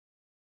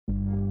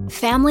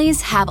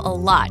Families have a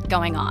lot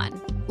going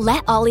on.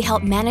 Let Ollie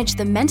help manage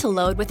the mental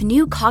load with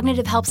new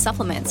cognitive help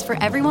supplements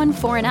for everyone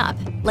 4 and up,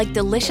 like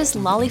delicious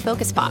Lolly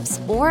Focus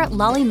Pops or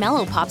Lolly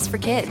Mellow Pops for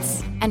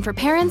kids. And for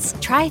parents,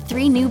 try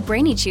 3 new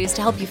Brainy Chews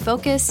to help you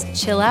focus,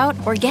 chill out,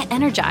 or get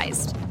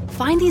energized.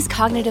 Find these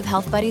cognitive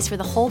health buddies for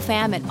the whole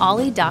fam at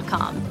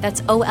ollie.com.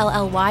 That's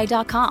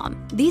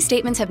OLLY.com. These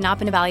statements have not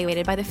been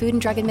evaluated by the Food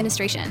and Drug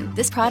Administration.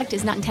 This product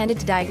is not intended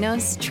to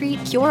diagnose,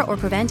 treat, cure, or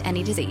prevent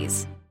any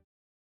disease.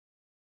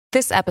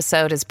 This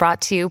episode is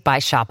brought to you by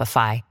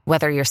Shopify.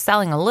 Whether you're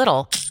selling a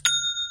little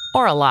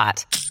or a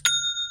lot,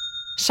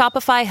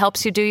 Shopify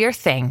helps you do your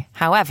thing,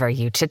 however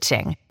you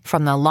cha-ching.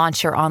 From the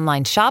launch your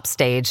online shop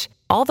stage,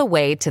 all the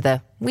way to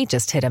the we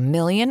just hit 1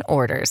 million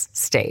orders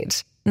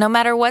stage. No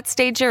matter what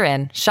stage you're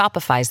in,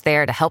 Shopify's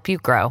there to help you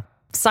grow.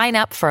 Sign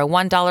up for a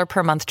 $1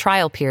 per month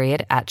trial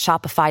period at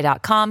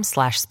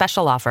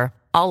shopify.com/special offer,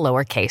 all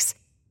lowercase.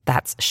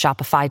 That's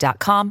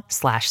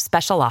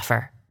shopify.com/special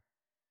offer.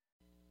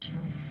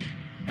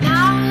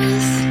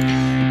 Mouths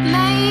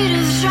made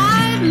of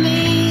dried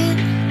meat.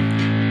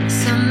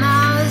 Some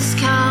mouths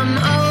come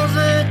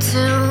over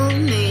to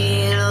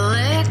me to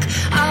lick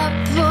up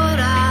what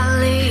I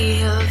leave.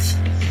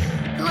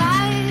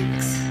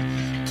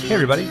 Hey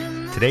everybody,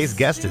 today's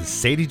guest is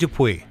Sadie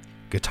Dupuis,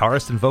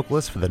 guitarist and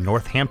vocalist for the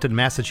Northampton,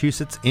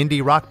 Massachusetts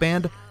indie rock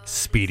band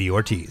Speedy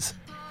Ortiz.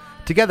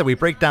 Together we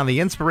break down the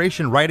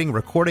inspiration, writing,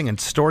 recording,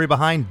 and story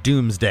behind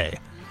Doomsday.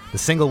 The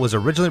single was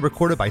originally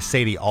recorded by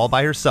Sadie all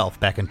by herself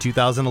back in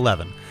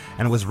 2011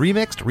 and was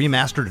remixed,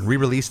 remastered, and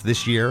re-released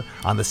this year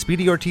on the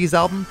Speedy Ortiz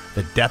album,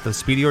 The Death of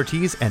Speedy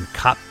Ortiz and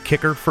Cop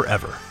Kicker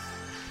Forever.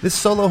 This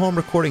solo home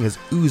recording is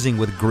oozing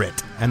with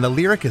grit, and the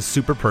lyric is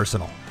super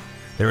personal.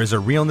 There is a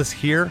realness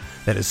here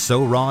that is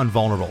so raw and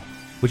vulnerable,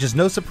 which is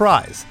no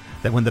surprise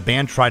that when the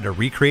band tried to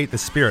recreate the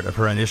spirit of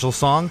her initial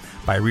song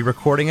by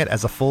re-recording it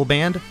as a full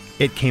band,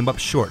 it came up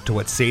short to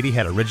what Sadie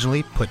had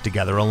originally put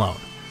together alone.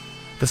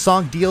 The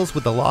song deals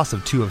with the loss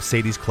of 2 of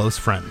Sadie's close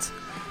friends,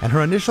 and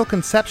her initial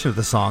conception of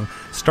the song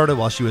started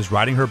while she was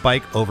riding her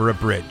bike over a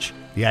bridge,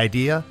 the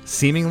idea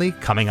seemingly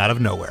coming out of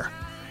nowhere.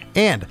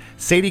 And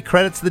Sadie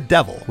credits the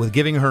devil with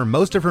giving her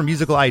most of her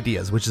musical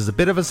ideas, which is a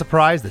bit of a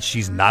surprise that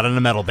she's not in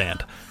a metal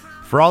band.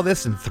 For all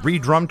this in 3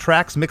 drum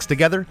tracks mixed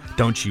together,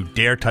 don't you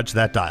dare touch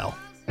that dial.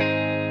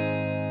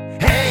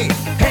 Hey,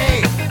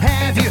 hey,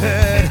 have you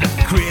heard?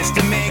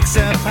 Krista makes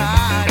a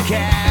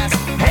podcast.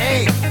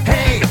 Hey,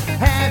 hey,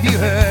 have you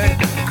heard?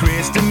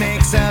 Krista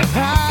makes a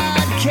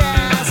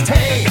podcast.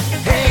 Hey,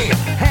 hey,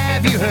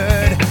 have you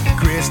heard?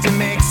 Krista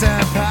makes a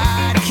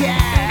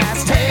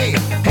podcast. Hey,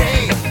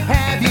 hey,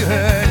 have you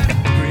heard?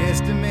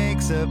 Krista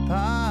makes a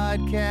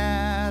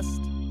podcast.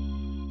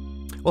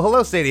 Well,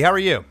 hello, Sadie. How are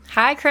you?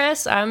 Hi,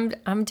 Chris. I'm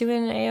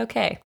doing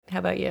A-okay. How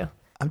about you?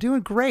 I'm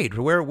doing great.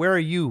 Where are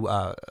you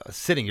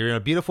sitting? You're in a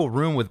beautiful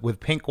room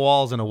with pink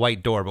walls and a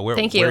white door. But where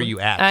are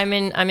you at? I'm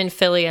in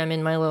Philly. I'm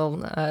in my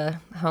little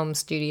home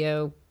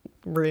studio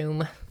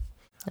room.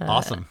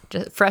 Awesome.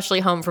 Just freshly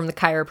home from the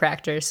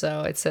chiropractor,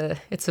 so it's a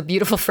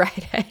beautiful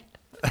Friday.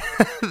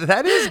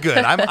 That is good.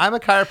 I'm a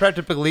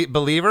chiropractic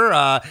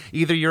believer.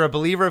 Either you're a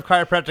believer of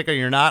chiropractic or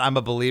you're not. I'm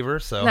a believer.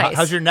 So nice.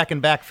 How's your neck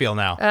and back feel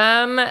now?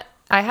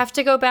 I have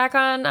to go back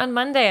on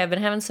Monday. I've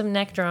been having some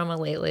neck drama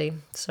lately,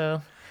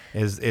 so.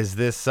 Is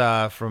this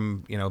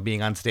from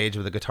being on stage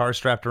with a guitar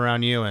strapped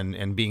around you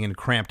and being in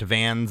cramped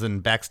vans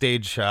and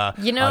backstage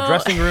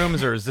dressing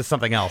rooms, or is this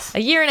something else?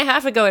 A year and a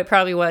half ago, it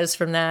probably was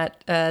from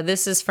that.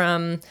 This is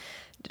from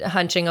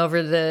hunching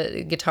over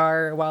the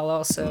guitar while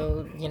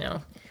also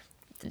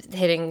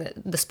hitting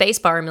the space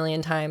bar a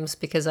million times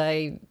because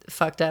I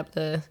fucked up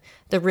the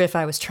riff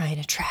I was trying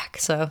to track.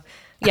 So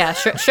yeah,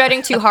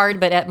 shredding too hard,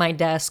 but at my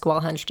desk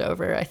while hunched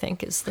over, I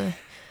think is the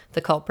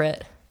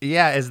culprit.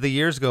 Yeah, as the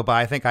years go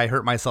by, I think I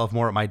hurt myself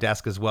more at my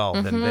desk as well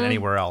than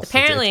anywhere else.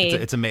 Apparently,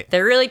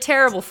 they're really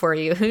terrible for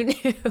you. Who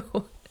knew?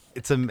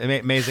 It's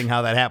amazing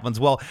how that happens.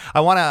 Well, I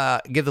want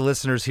to give the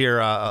listeners here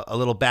a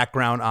little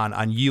background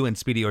on you and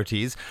Speedy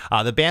Ortiz.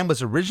 The band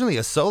was originally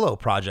a solo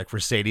project for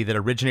Sadie that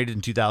originated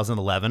in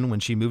 2011 when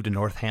she moved to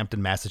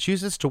Northampton,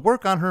 Massachusetts to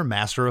work on her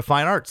Master of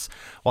Fine Arts.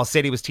 While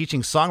Sadie was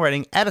teaching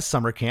songwriting at a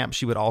summer camp,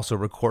 she would also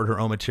record her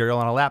own material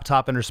on a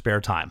laptop in her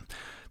spare time.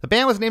 The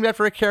band was named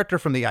after a character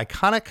from the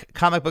iconic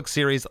comic book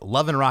series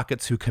Love and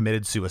Rockets who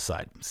committed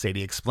suicide.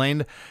 Sadie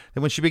explained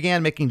that when she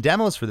began making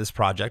demos for this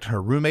project, her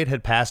roommate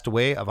had passed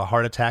away of a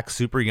heart attack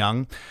super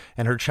young,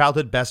 and her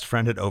childhood best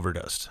friend had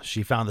overdosed.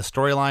 She found the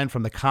storyline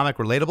from the comic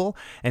relatable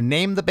and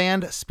named the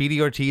band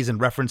Speedy Ortiz in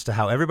reference to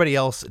how everybody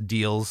else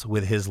deals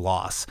with his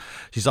loss.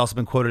 She's also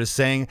been quoted as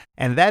saying,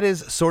 "And that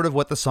is sort of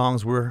what the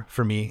songs were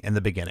for me in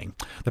the beginning."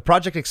 The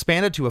project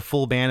expanded to a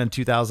full band in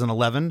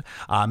 2011.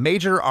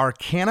 Major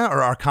Arcana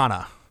or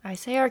Arcana? I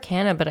say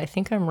Arcana, but I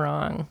think I'm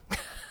wrong.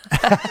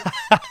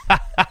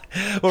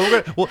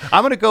 Well,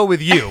 I'm going to go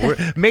with you.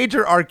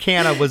 Major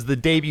Arcana was the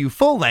debut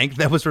full-length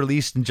that was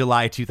released in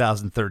July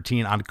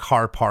 2013 on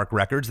Car Park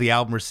Records. The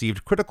album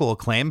received critical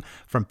acclaim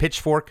from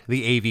Pitchfork,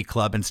 the AV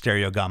Club, and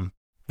Stereo Gum.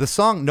 The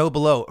song No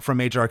Below from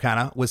Major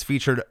Arcana was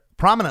featured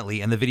prominently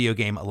in the video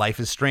game Life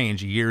is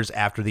Strange years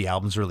after the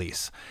album's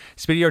release.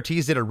 Speedy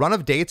Ortiz did a run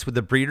of dates with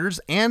the Breeders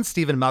and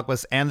Stephen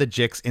Malkmus and the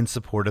Jicks in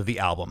support of the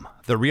album.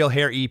 The Real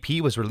Hair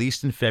EP was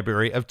released in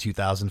February of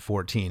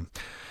 2014.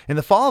 In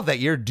the fall of that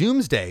year,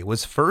 Doomsday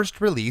was first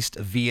released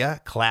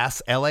via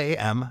Class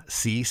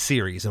LAMC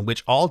series, in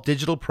which all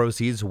digital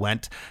proceeds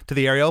went to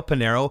the Ariel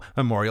Panero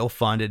Memorial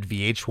Fund at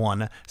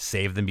VH1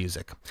 Save the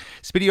Music.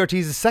 Speedy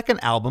Ortiz's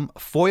second album,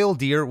 Foil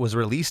Deer, was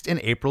released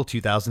in April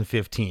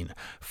 2015.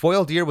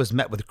 Foil Deer was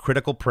met with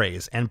critical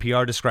praise.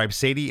 NPR described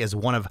Sadie as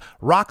one of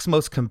rock's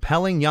most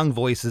compelling young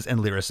voices and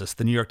lyricists.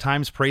 The New York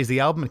Times praised the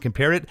album and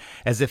compared it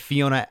as if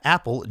Fiona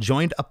Apple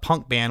joined a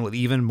punk band with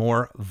even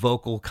more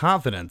vocal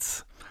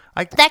confidence.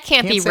 That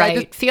can't be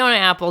right. Fiona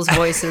Apple's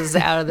voice is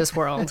out of this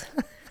world.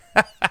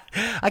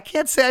 I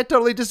can't say I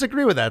totally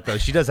disagree with that, though.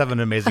 She does have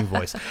an amazing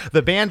voice.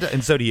 The band,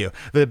 and so do you,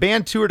 the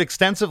band toured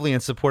extensively in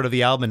support of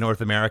the album in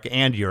North America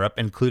and Europe,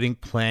 including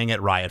playing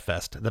at Riot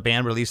Fest. The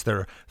band released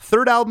their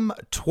third album,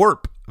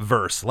 Twerp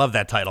Verse. Love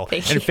that title.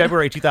 In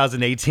February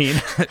 2018,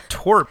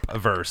 Twerp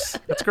Verse.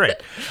 That's great.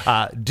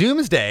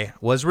 Doomsday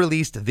was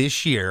released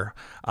this year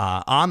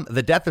on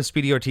The Death of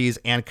Speedy Ortiz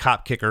and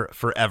Cop Kicker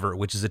Forever,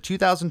 which is a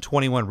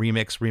 2021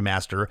 remix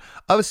remaster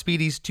of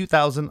Speedy's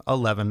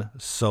 2011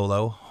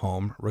 solo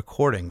home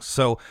recording.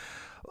 So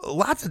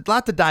lot to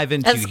dive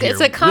into here.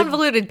 It's a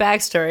convoluted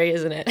backstory,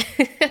 isn't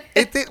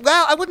it?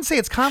 Well, I wouldn't say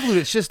it's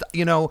convoluted. It's just,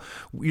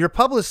 your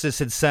publicist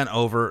had sent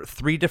over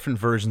 3 different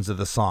versions of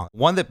the song.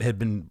 One that had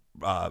been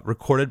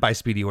recorded by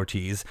Speedy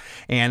Ortiz,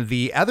 and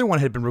the other one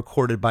had been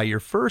recorded by your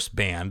first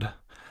band,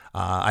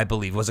 I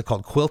believe. Was it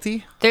called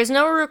Quilty? There's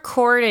no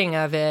recording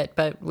of it,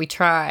 but we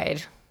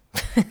tried.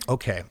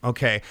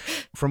 Okay.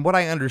 From what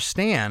I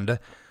understand,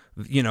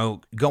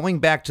 going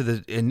back to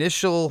the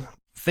initial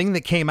thing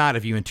that came out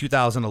of you in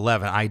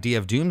 2011, idea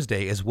of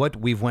Doomsday, is what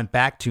we've went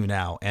back to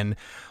now. And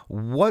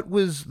what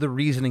was the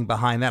reasoning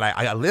behind that?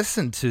 I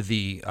listened to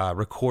the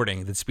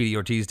recording that Speedy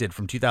Ortiz did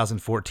from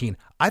 2014.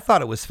 I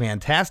thought it was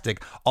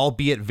fantastic,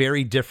 albeit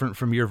very different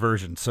from your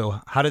version. So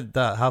how did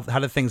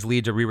things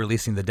lead to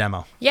re-releasing the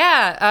demo?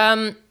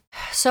 Yeah.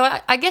 So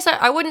I guess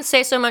I wouldn't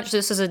say so much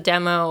this is a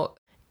demo.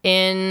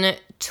 In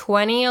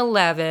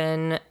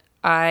 2011,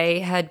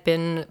 I had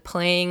been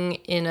playing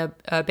in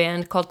a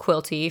band called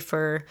Quilty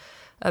for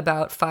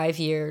about 5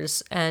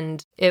 years,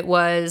 and I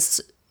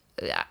was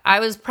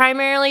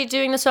primarily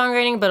doing the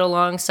songwriting, but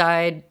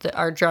alongside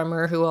our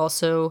drummer, who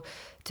also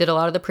did a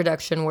lot of the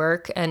production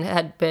work and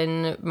had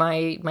been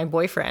my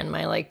boyfriend,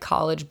 my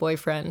college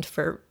boyfriend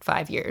for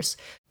 5 years.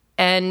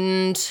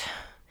 And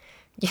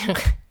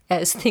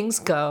as things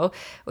go,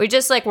 we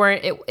just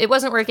weren't. It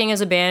wasn't working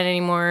as a band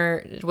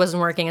anymore. It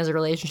wasn't working as a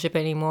relationship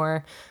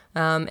anymore.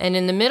 And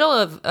in the middle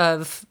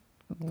of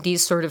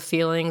these sort of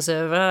feelings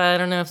of I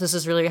don't know if this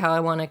is really how I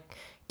want to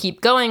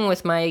keep going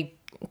with my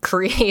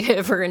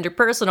creative or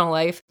interpersonal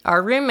life,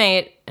 our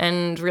roommate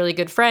and really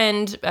good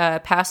friend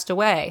passed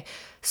away.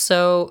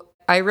 So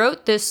I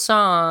wrote this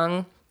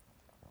song.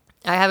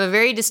 I have a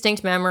very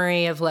distinct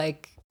memory of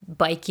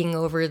biking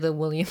over the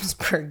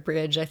Williamsburg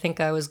Bridge. I think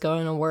I was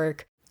going to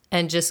work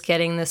and just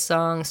getting this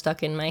song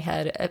stuck in my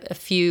head a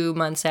few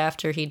months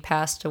after he'd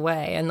passed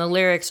away. And the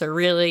lyrics are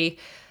really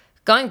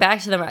going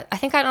back to them. I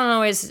think I don't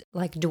always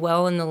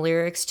dwell in the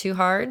lyrics too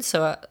hard.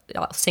 So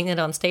I'll sing it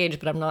on stage,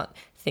 but I'm not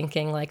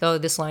thinking oh,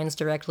 this line's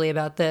directly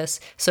about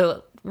this.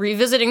 So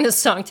revisiting this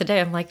song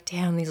today, I'm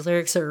damn, these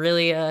lyrics are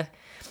really, I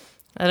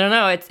don't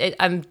know.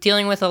 I'm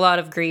dealing with a lot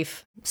of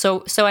grief.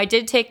 So I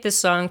did take this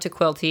song to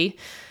Quilty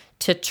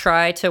to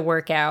try to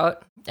work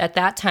out. At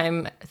that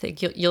time, I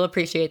think you'll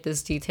appreciate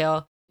this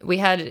detail. We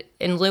had,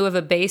 in lieu of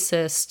a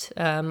bassist,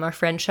 our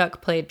friend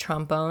Chuck played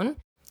trombone.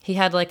 He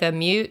had a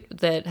mute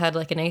that had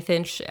an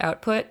 1/8"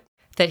 output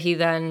that he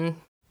then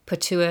put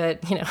to a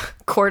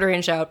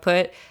 1/4"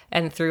 output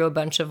and threw a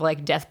bunch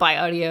of Death by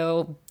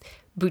Audio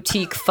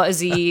boutique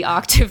fuzzy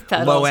octave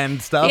pedals. Low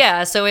end stuff?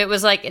 Yeah, so it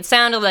was it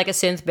sounded like a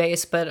synth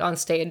bass, but on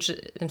stage,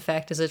 in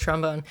fact, is a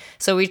trombone.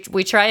 So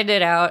we tried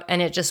it out,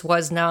 and it just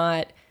was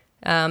not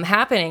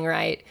happening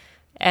right.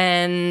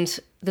 And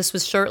this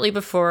was shortly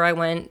before I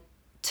went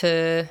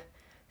to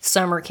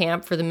summer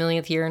camp for the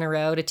millionth year in a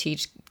row to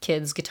teach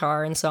kids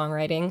guitar and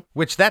songwriting.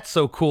 Which that's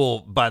so cool,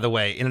 by the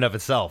way, in and of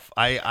itself.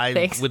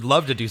 I would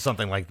love to do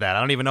something like that. I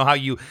don't even know how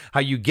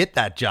you get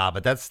that job,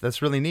 but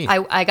that's really neat.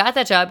 I got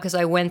that job because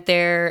I went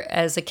there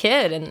as a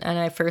kid, and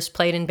I first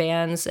played in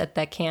bands at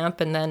that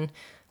camp, and then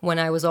when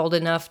I was old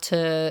enough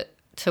to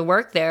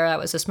work there, that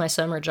was just my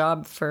summer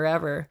job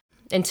forever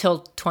until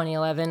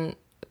 2011.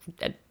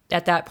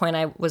 At that point,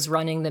 I was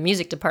running the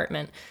music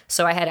department,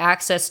 so I had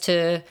access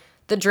to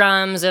the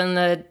drums and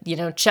the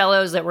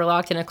cellos that were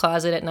locked in a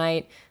closet at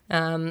night.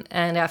 And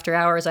after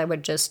hours, I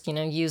would just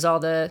use all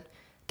the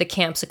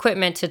camp's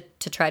equipment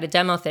to try to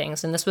demo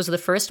things. And this was the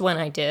first one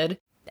I did.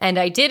 And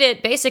I did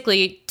it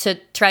basically to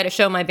try to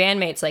show my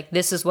bandmates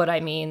this is what I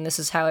mean. This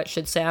is how it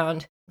should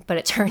sound. But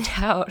it turned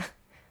out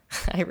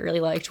I really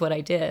liked what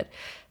I did.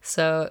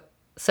 So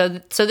So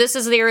this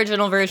is the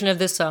original version of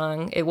this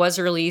song. It was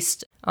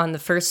released on the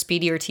first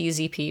Speedy Ortiz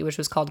EP, which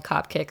was called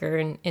Cop Kicker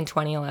in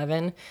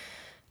 2011.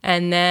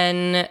 And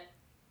then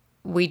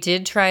we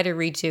did try to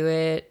redo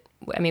it.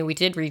 I mean, we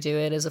did redo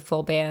it as a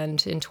full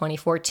band in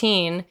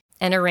 2014.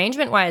 And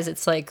arrangement-wise,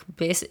 it's like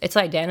it's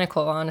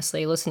identical,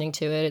 honestly, listening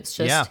to it. It's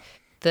just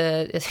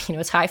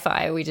it's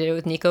hi-fi. We did it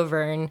with Nico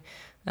Verne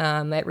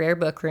at Rare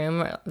Book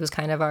Room. It was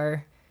kind of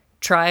our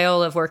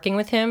trial of working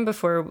with him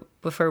before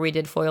we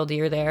did Foil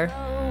Deer there.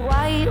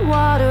 White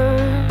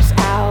water's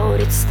out,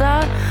 it's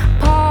the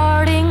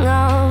parting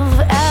of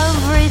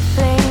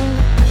everything.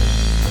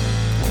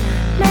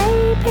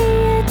 Maybe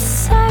it's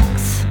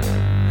sex,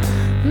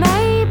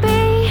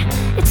 maybe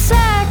it's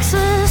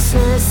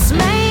exorcist,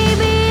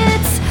 maybe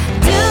it's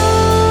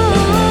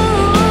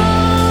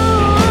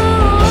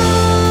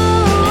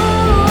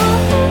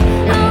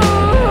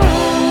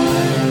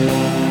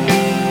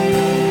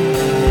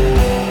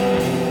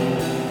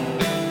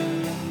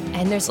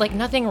And there's like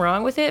nothing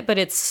wrong with it, but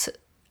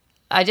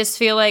I just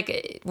feel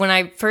like when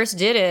I first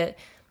did it,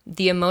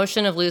 the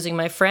emotion of losing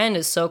my friend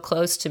is so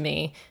close to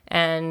me,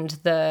 and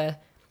the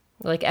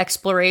like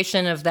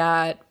exploration of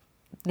that,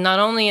 not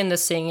only in the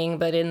singing,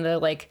 but in the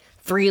like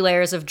 3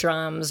 layers of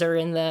drums, or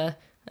in the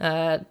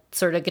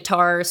sort of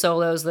guitar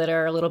solos that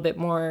are a little bit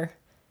more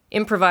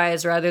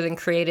improvised rather than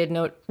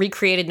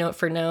recreated note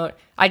for note.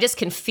 I just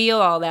can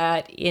feel all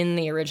that in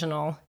the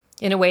original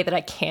in a way that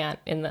I can't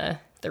in the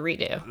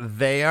redo.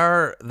 They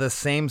are the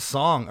same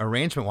song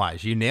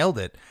arrangement-wise. You nailed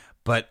it.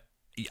 But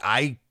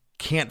I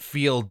can't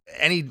feel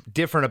any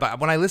different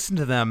about when I listen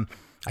to them.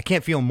 I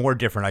can't feel more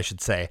different, I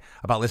should say,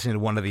 about listening to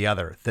one or the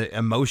other. The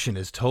emotion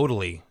is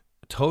totally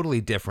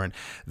different.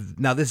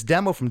 Now, this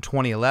demo from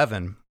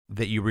 2011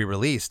 that you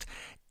re-released,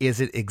 is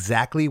it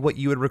exactly what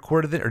you had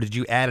recorded it, or did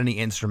you add any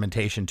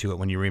instrumentation to it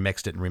when you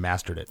remixed it and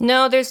remastered it?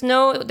 No, there's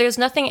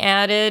nothing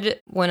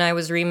added when I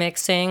was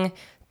remixing,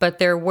 but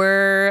there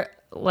were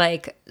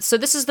so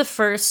this is the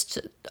first,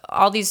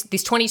 all these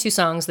 22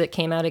 songs that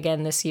came out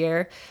again this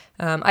year.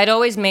 I'd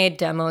always made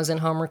demos and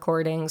home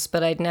recordings,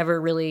 but I'd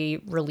never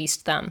really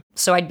released them.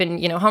 So I'd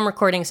been, home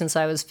recording since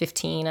I was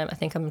 15. I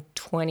think I'm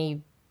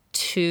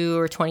 22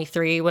 or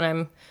 23 when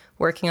I'm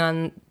working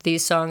on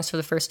these songs for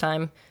the first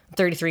time. I'm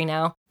 33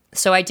 now.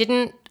 So I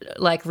didn't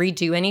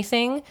redo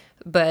anything,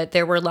 but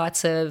there were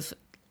lots of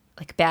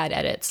bad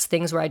edits,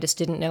 things where I just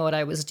didn't know what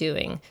I was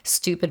doing.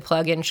 Stupid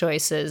plug-in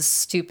choices,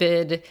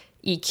 stupid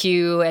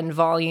EQ and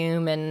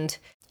volume, and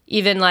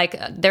even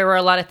there were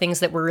a lot of things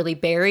that were really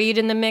buried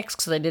in the mix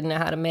because I didn't know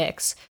how to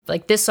mix.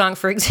 Like this song,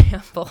 for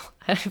example,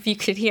 I don't know if you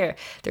could hear,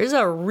 there's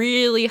a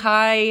really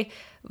high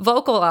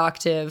vocal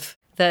octave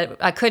that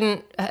I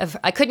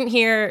couldn't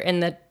hear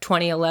in the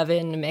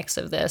 2011 mix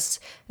of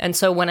this. And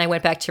so when I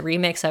went back to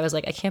remix, I was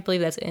like, I can't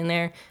believe that's in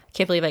there. I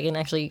can't believe I can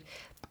actually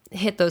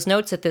hit those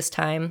notes at this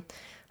time.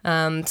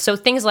 So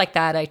things like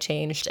that I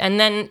changed. And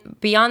then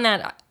beyond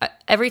that,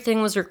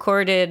 everything was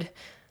recorded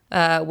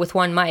with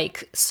one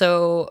mic.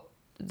 So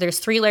there's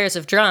 3 layers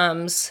of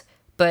drums,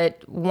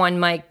 but one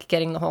mic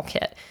getting the whole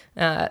kit.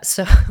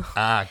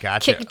 Gotcha.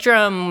 Kick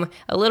drum,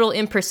 a little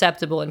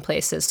imperceptible in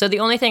places. So the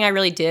only thing I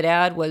really did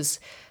add was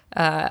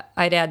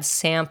I'd add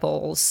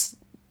samples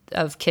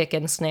of kick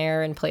and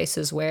snare in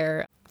places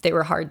where they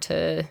were hard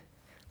to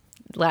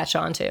latch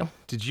onto.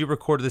 Did you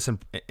record this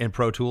in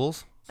Pro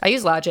Tools? I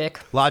use Logic.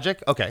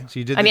 Logic? Okay. So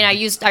you did.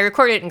 I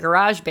recorded it in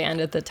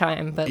GarageBand at the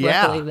time, but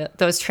luckily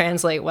those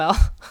translate well.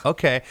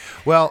 Okay.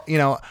 Well,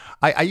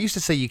 I used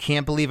to say you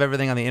can't believe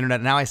everything on the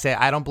internet. Now I say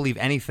I don't believe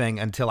anything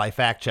until I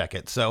fact check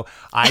it. So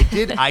I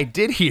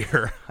did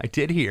hear,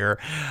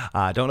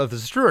 don't know if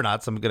this is true or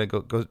not, so I'm going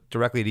to go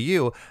directly to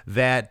you,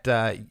 that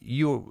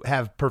you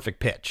have perfect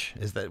pitch.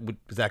 Is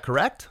that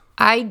correct?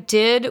 I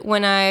did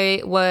when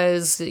I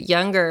was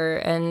younger,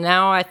 and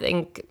now I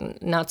think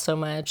not so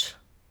much.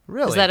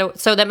 Really?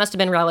 So that must have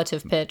been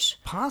relative pitch.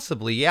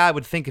 Possibly, yeah. I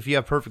would think if you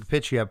have perfect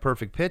pitch, you have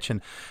perfect pitch,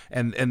 and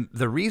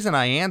the reason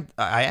I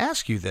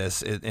ask you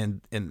this,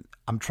 and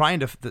I'm trying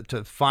to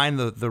find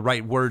the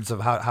right words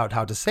of how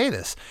to say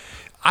this.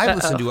 I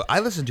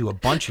listened to a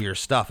bunch of your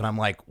stuff, and I'm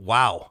like,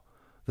 wow,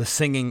 the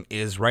singing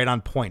is right on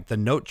point. The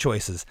note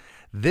choices,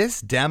 this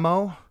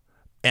demo.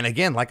 And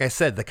again, like I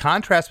said, the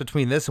contrast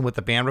between this and what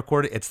the band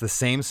recorded, it's the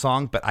same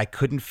song, but I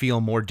couldn't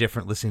feel more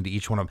different listening to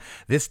each one of them.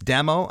 This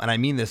demo, and I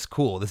mean this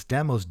cool, this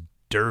demo's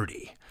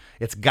dirty.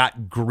 It's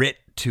got grit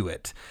to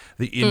it.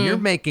 And you're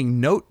making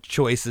note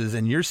choices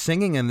and you're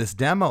singing in this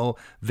demo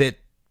that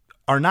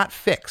are not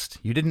fixed.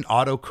 You didn't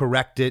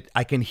auto-correct it.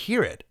 I can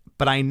hear it.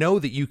 But I know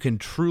that you can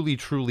truly,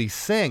 truly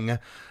sing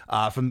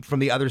from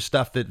the other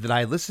stuff that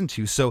I listen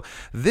to. So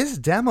this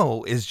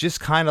demo is just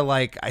kind of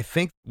like, I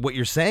think what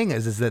you're saying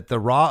is that the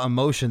raw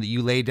emotion that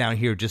you laid down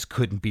here just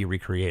couldn't be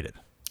recreated.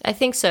 I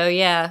think so,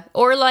 yeah.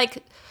 Or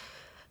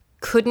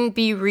couldn't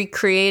be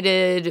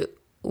recreated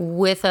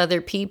with other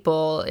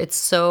people. It's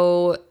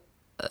so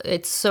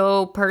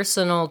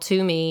personal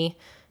to me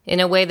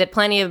in a way that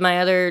plenty of my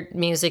other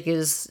music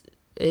is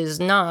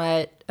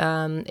not.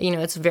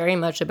 It's very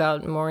much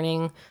about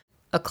mourning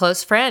a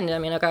close friend. I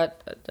mean, I got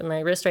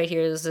my wrist right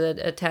here is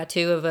a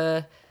tattoo of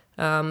a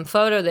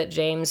photo that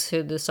James,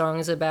 who the song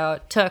is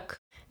about, took.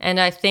 And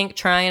I think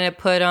trying to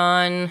put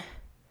on,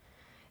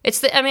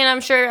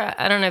 I'm sure,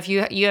 I don't know if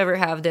you ever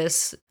have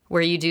this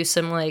where you do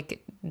some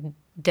like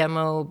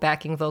demo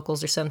backing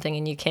vocals or something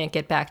and you can't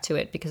get back to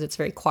it because it's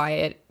very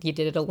quiet. You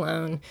did it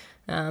alone.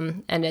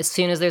 And as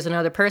soon as there's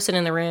another person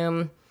in the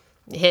room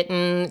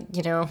hitting,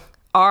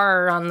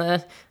 R on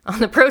the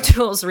Pro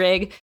Tools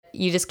rig,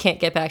 you just can't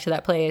get back to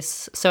that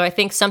place. So I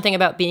think something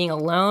about being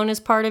alone is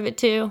part of it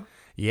too.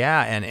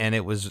 Yeah, and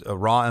it was a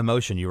raw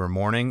emotion. You were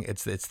mourning.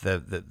 It's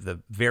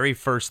the very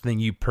first thing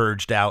you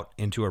purged out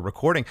into a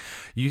recording.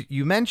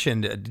 You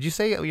mentioned, did you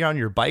say you're on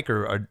your bike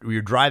or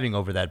you're driving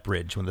over that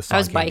bridge when the song I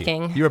was came to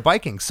biking. you? You were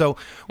biking. So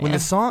when the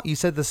song, you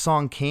said the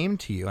song came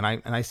to you, and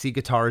I see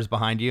guitars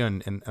behind you,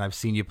 and I've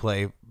seen you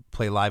play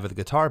live with the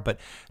guitar, but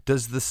did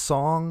the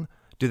song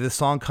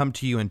come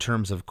to you in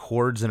terms of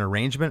chords and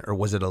arrangement, or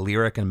was it a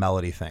lyric and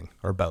melody thing,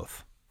 or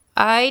both?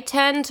 I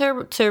tend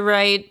to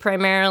write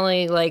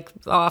primarily like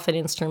off an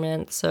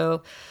instrument,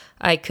 so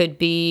I could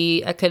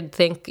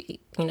think,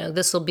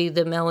 this will be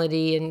the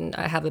melody, and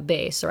I have a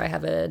bass or I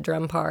have a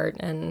drum part,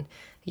 and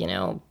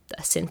a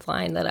synth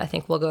line that I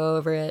think will go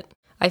over it.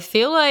 I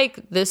feel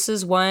like this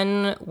is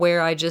one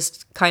where I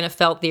just kind of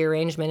felt the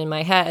arrangement in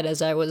my head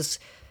as I was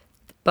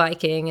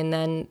biking, and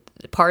then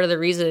part of the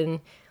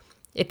reason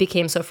it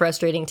became so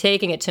frustrating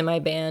taking it to my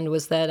band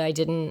was that I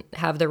didn't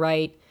have the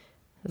right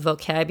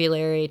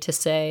vocabulary to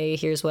say,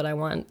 here's what I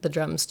want the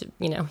drums to,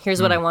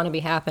 here's what I want to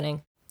be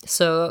happening.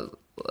 So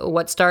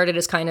what started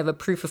as kind of a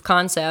proof of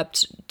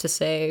concept to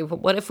say,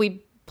 what if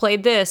we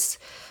played this?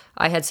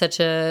 I had such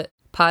a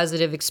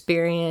positive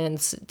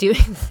experience doing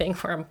the thing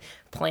where I'm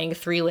playing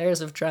 3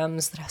 layers of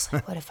drums that I was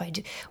like, what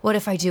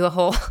if I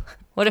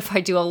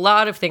do a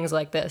lot of things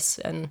like this?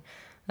 And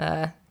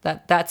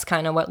that's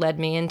kind of what led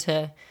me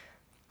into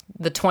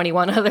the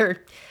 21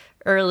 other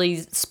early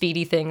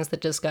Speedy things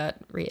that just got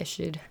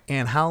reissued.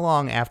 And how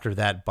long after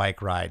that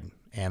bike ride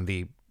and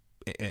the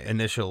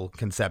initial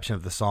conception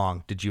of the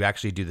song did you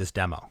actually do this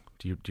demo?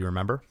 Do you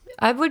remember?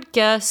 I would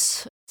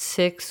guess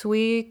 6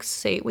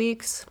 weeks, 8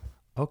 weeks.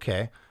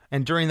 Okay.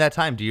 And during that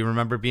time, do you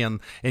remember being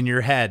in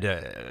your head,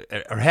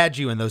 or had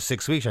you in those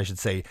 6 weeks, I should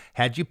say,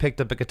 had you picked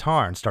up a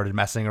guitar and started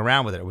messing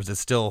around with it? Or was it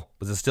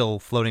still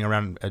floating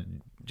around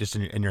just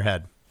in your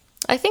head?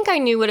 I think I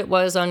knew what it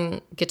was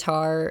on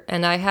guitar,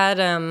 and I had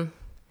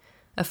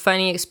a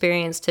funny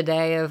experience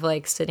today of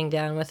like sitting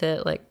down with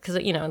it, like, because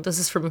this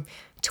is from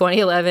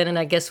 2011, and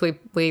I guess we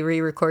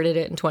re-recorded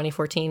it in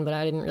 2014, but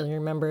I didn't really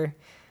remember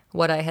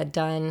what I had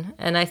done.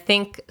 And I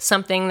think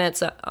something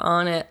that's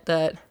on it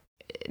that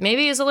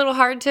maybe is a little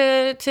hard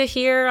to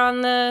hear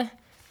on the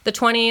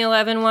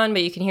 2011 one,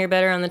 but you can hear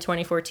better on the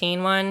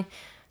 2014 one.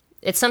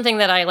 It's something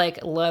that I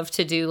like love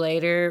to do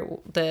later.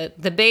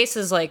 The bass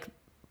is like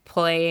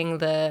playing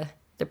the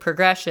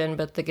progression,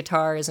 but the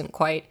guitar isn't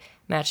quite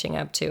matching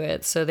up to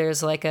it. So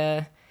there's like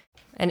an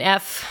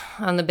F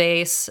on the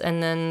bass,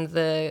 and then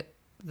the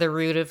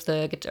root of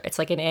the guitar, it's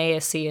like an A,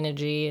 a C, and a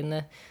G, and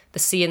the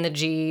C and the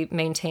G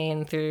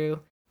maintain through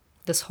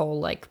this whole,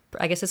 like,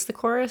 I guess it's the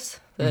chorus.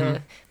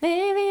 Maybe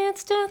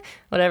it's just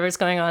whatever's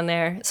going on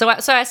there. So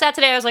I sat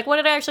today, I was like, what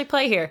did I actually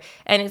play here?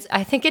 And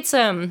I think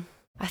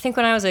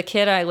when I was a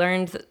kid, I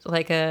learned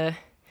like an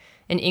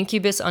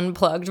Incubus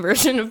unplugged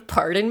version of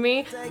Pardon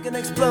Me. Like an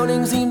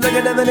exploding seems like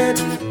a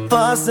definite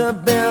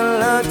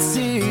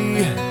possibility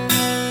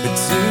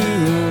to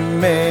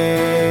me.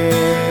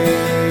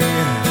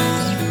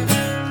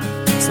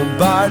 So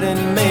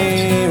pardon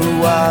me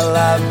while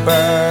I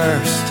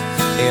burst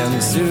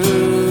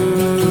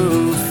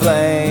into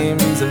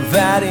flames. I've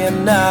had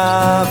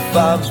enough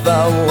of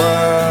the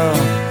world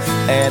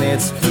and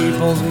its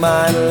people's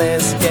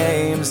mindless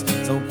games.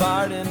 So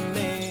pardon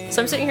me.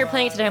 So I'm sitting here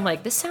playing it today. I'm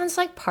like, this sounds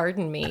like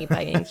Pardon Me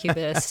by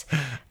Incubus.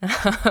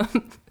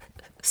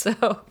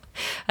 So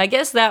I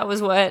guess that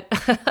was what,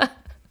 I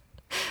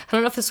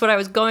don't know if it's what I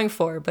was going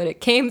for, but it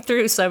came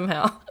through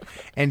somehow.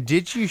 And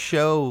did you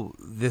show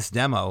this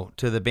demo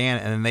to the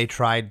band and then they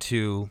tried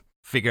to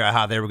figure out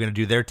how they were going to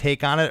do their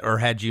take on it, or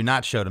had you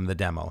not showed them the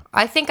demo?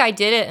 I think I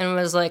did it and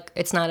was like,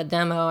 it's not a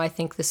demo. I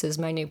think this is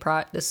my new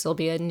this will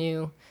be a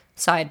new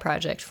side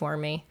project for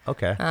me.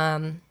 Okay.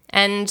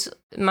 And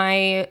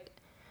my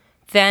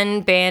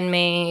then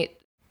bandmate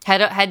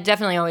had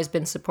definitely always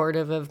been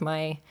supportive of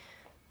my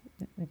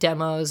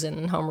demos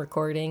and home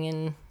recording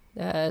and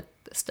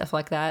stuff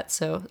like that.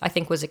 So I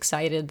think was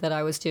excited that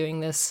I was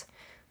doing this,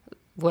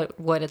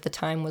 what at the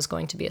time was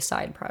going to be a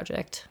side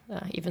project,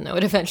 even though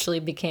it eventually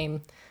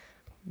became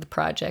the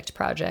project.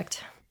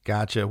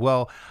 Gotcha.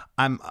 Well,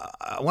 I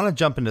want to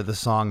jump into the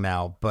song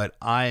now, but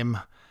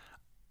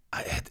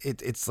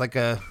it's like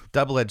a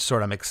double-edged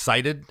sword. I'm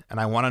excited and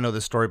I want to know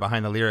the story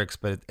behind the lyrics,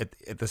 but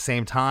at the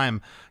same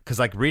time, because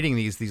like reading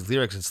these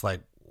lyrics, it's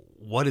like,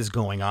 what is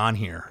going on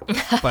here?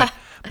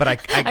 But I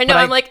I know.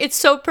 I'm like, it's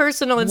so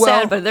personal and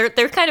sad, but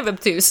they're kind of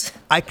obtuse.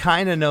 I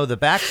kind of know the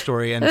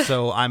backstory, and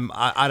so I'm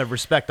out of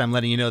respect. I'm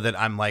letting you know that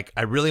I'm like,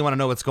 I really want to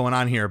know what's going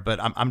on here, but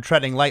I'm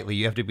treading lightly.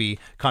 You have to be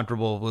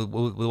comfortable with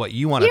what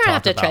you want to talk about. You don't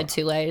have to tread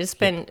too light. It's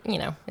been,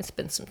 it's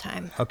been some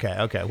time.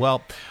 Okay.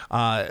 Well,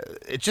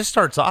 it just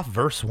starts off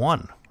verse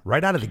 1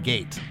 right out of the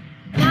gate.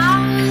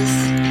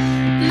 Mouths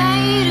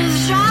made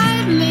of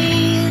dried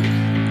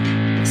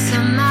meat.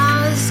 Some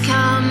mouths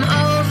come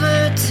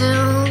over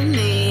to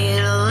me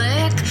to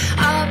lick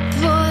up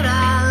what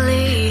I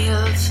leave.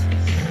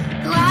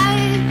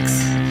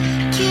 Legs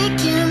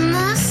kicking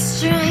the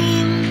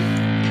stream,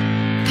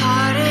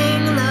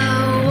 parting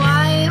the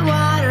white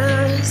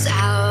waters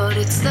out.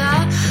 It's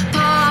the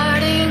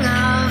parting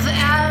of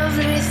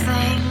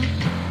everything.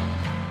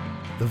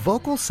 The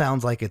vocal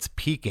sounds like it's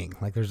peaking,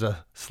 like there's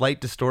a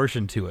slight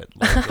distortion to it.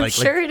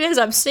 Sure it is.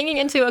 I'm singing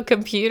into a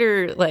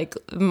computer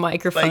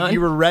microphone. Like you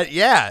were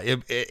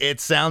it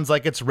sounds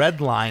like it's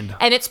redlined.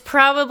 And it's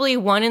probably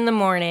 1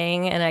 a.m,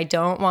 and I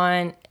don't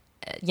want,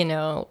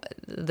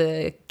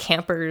 the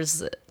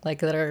campers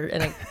that are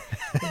in a,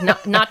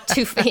 not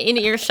too in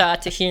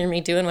earshot to hear me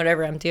doing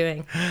whatever I'm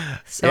doing.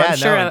 So Yeah, I'm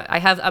sure no.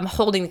 I'm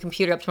holding the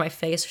computer up to my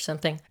face or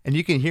something. And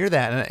you can hear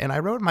that. And I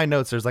wrote in my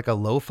notes, there's like a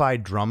lo-fi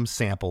drum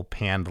sample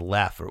panned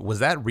left. Was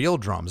that real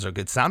drums? Or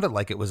it sounded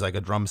like it was like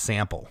a drum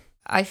sample.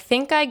 I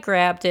think I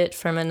grabbed it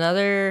from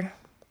another.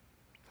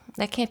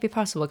 That can't be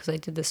possible because I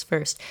did this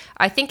first.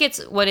 I think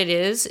it's what it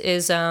is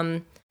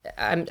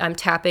I'm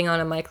tapping on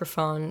a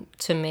microphone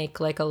to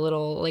make like a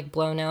little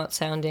blown out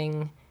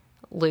sounding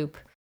loop.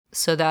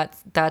 So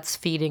that's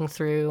feeding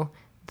through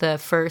the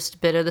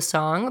first bit of the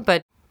song.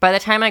 But by the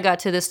time I got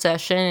to this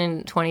session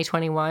in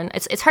 2021,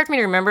 it's hard for me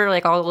to remember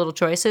all the little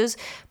choices,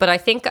 but I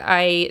think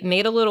I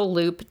made a little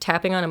loop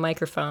tapping on a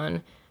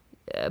microphone,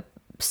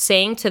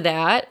 saying to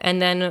that,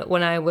 and then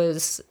when I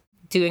was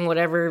doing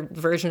whatever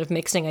version of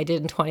mixing I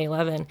did in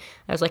 2011,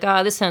 I was like,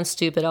 this sounds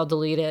stupid, I'll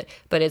delete it,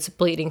 but it's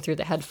bleeding through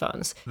the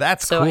headphones.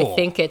 That's so cool. I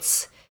think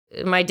it's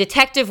my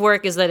detective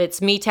work is that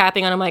it's me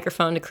tapping on a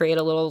microphone to create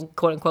a little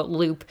quote unquote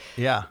loop.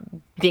 Yeah.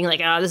 Being like,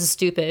 this is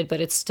stupid, but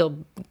it's still,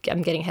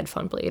 I'm getting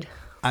headphone bleed.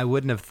 I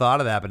wouldn't have thought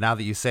of that, but now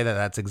that you say that,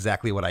 that's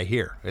exactly what I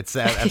hear. It's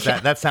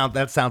that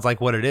sounds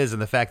like what it is,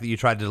 and the fact that you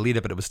tried to delete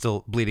it, but it was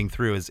still bleeding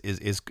through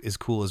is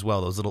cool as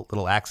well. Those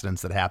little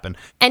accidents that happen.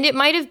 And it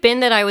might have been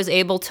that I was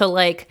able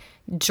to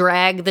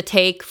drag the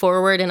take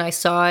forward, and I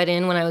saw it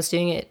in when I was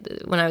doing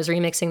it when I was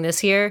remixing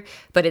this year,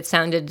 but it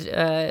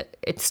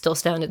still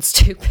sounded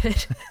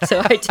stupid, so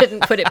I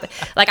didn't put it.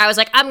 I was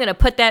like, I'm gonna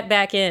put that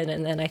back in,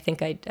 and then I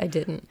think I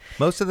didn't.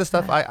 Most of the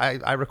stuff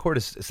I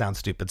record sounds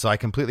stupid, so I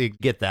completely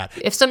get that.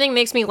 If something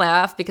makes me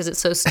laugh because it's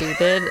so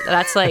stupid,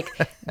 that's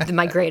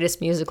my greatest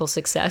musical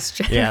success.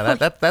 Yeah,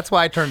 that's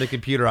why I turned the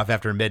computer off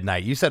after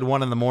midnight. You said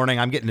 1 a.m.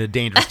 I'm getting into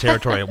dangerous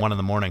territory at 1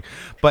 a.m.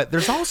 But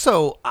there's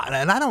also,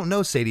 and I don't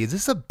know, Sadie, is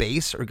this a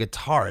bass or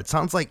guitar? It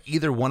sounds like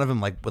either one of them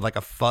with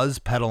a fuzz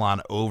pedal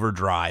on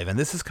overdrive, and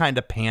this is kind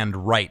of panned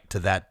right to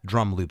that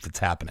drum loop that's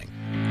happening.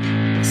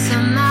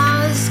 Some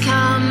mouths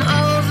come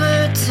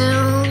over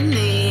to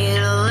me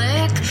to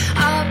lick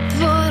up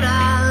what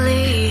I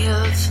leave.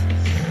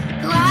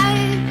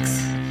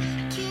 Legs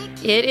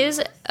It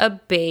is a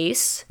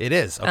bass. It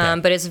is, okay.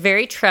 But it's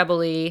very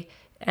trebly,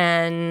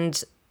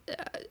 and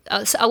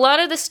a lot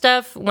of the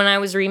stuff when I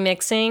was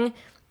remixing,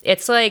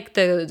 it's like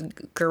the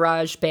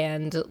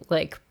GarageBand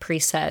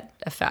preset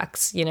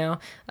effects,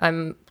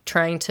 I'm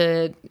trying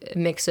to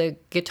mix a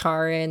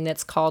guitar in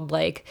that's called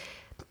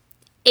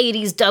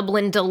 80s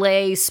Dublin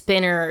delay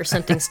spinner or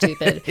something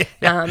stupid.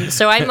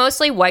 So I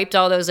mostly wiped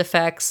all those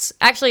effects.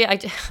 Actually,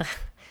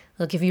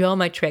 I'll give you all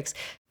my tricks.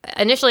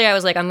 Initially, I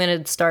was like, I'm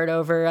going to start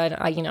over.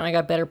 I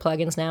got better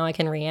plugins now. I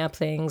can reamp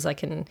things. I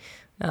can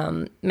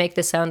make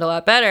this sound a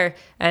lot better.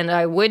 And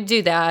I would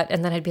do that.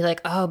 And then I'd be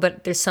like,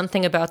 but there's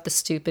something about the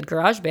stupid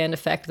GarageBand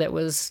effect that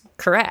was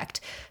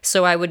correct.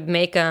 So I would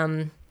make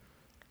a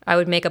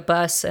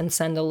bus and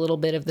send a little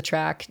bit of the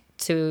track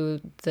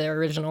to the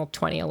original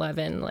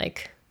 2011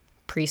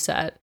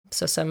 preset.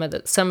 So some of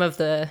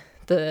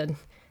the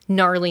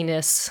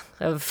gnarliness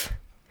of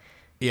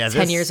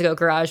 10 years ago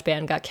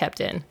GarageBand got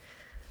kept in.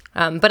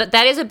 But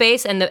that is a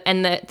bass, and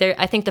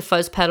I think the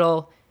fuzz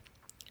pedal,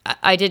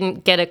 I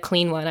didn't get a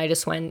clean one. I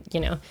just went,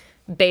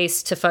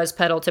 bass to fuzz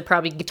pedal to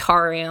probably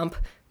guitar amp,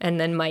 and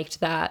then mic'd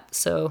that.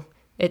 So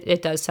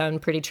it does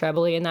sound pretty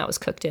trebly, and that was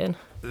cooked in.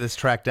 This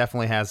track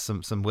definitely has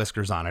some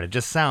whiskers on it. It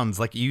just sounds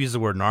like, you use the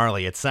word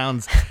gnarly. It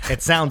sounds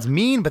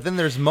mean, but then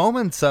there's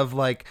moments of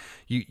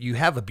you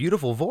have a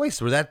beautiful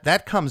voice where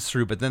that comes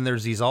through, but then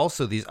there's these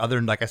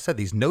other, like I said,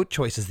 these note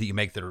choices that you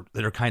make that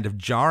are kind of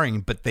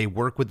jarring, but they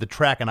work with the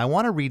track. And I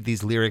want to read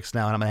these lyrics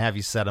now, and I'm going to have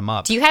you set them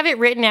up. Do you have it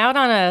written out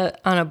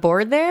on a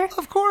board there?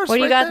 Of course. What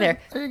do you got there?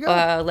 There you go.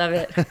 I love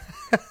it.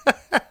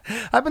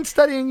 I've been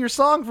studying your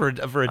song for a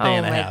day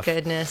and a half. Oh my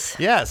goodness.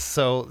 Yes,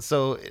 so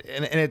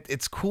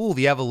it's cool,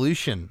 the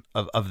evolution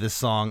of this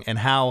song, and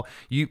how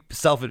you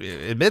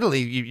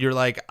admittedly you're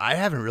like, I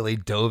haven't really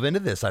dove into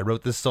this. I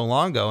wrote this so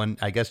long ago, and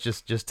I guess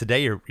just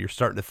today you're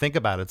starting to think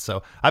about it.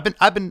 So I've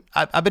been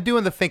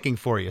doing the thinking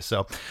for you.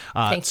 So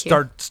Thank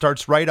you.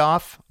 Starts right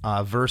off,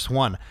 verse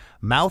 1.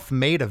 Mouth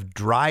made of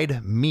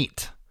dried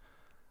meat.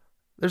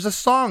 There's a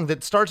song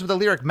that starts with a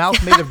lyric,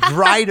 mouth made of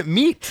dried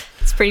meat.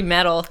 It's pretty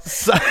metal.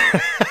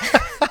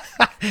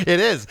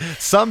 It is.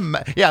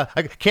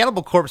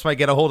 Cannibal Corpse might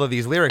get a hold of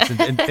these lyrics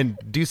and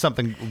do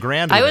something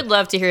grand with I would it.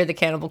 love to hear the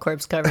Cannibal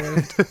Corpse cover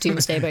of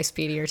Doomsday by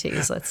Speedy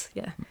Ortiz.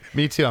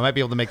 Me too. I might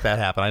be able to make that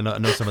happen. I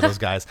know some of those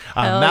guys.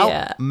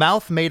 Yeah.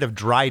 Mouth made of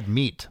dried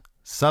meat.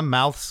 Some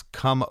mouths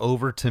come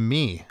over to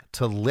me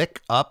to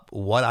lick up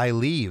what I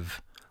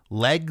leave.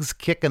 Legs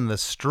kick in the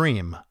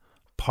stream,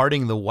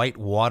 parting the white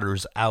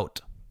waters out.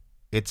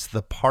 It's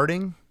the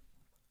parting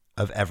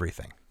of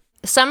everything.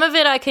 Some of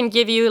it I can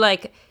give you,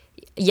 like,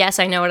 yes,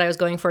 I know what I was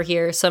going for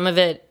here. Some of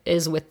it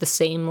is with the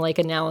same, like,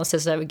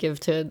 analysis I would give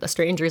to A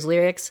Stranger's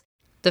lyrics.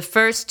 The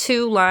first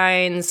two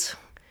lines,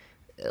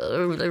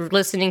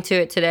 listening to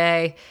it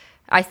today,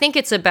 I think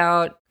it's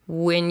about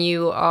when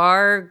you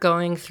are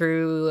going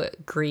through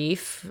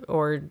grief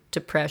or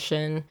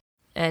depression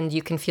and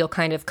you can feel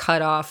kind of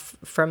cut off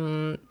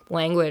from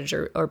language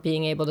or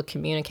being able to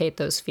communicate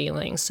those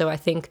feelings. So I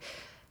think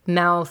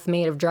mouth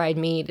made of dried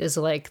meat is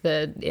like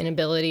the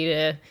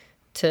inability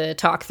to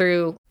talk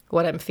through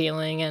what I'm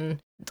feeling, and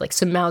like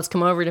some mouths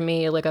come over to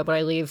me, like what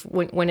I leave,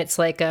 when it's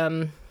like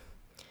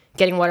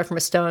getting water from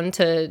a stone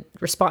to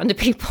respond to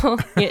people,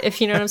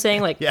 if you know what I'm saying.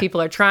 Like, people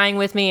are trying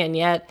with me and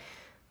yet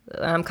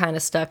I'm kind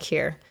of stuck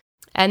here.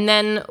 And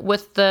then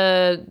with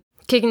the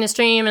kicking the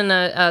stream and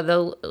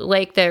the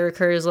lake that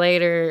recurs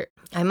later,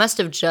 I must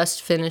have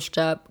just finished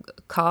up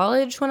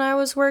college when I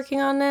was working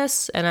on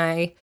this, and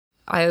I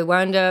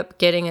wound up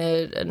getting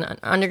an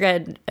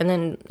undergrad and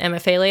then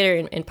MFA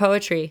later in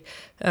poetry,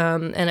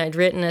 and I'd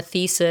written a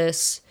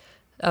thesis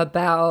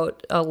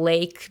about a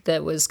lake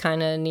that was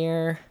kind of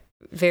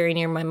very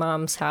near my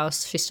mom's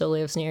house. She still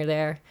lives near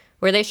there,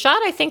 where they shot,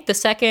 I think, the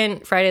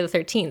second Friday the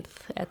 13th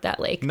at that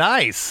lake.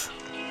 Nice.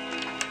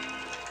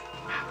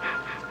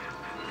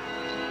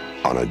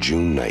 On a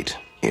June night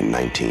in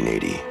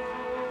 1980,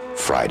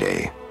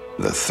 Friday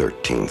the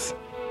 13th,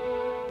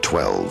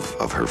 12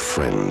 of her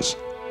friends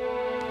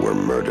were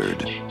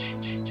murdered.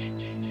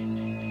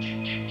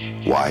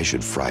 Why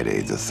should Friday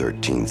the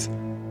 13th,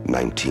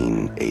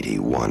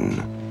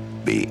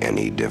 1981 be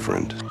any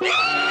different?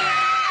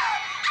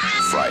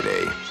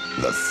 Friday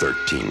the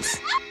 13th,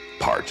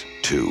 Part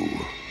 2.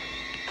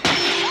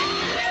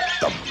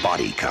 The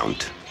body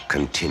count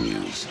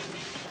continues.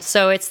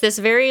 So it's this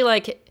very,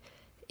 like,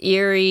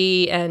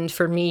 eerie and,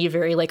 for me,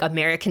 very, like,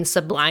 American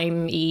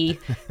Sublime-y,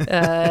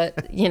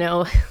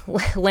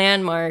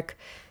 landmark.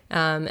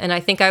 And I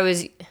think I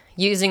was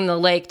using the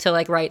lake to,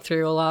 like, write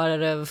through a lot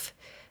of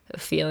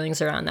feelings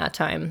around that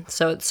time.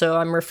 So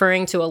I'm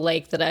referring to a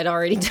lake that I'd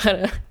already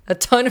done a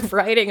ton of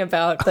writing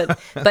about,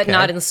 but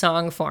not in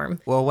song form.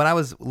 Well, when I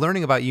was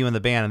learning about you and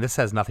the band, and this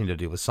has nothing to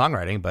do with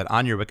songwriting, but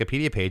on your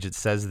Wikipedia page, it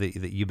says that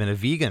you've been a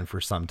vegan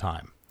for some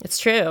time. It's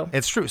true.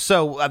 It's true.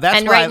 So that's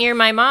and right near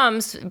my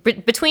mom's,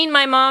 between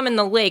my mom and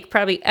the lake,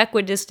 probably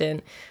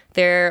equidistant,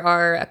 there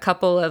are a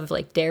couple of,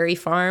 like, dairy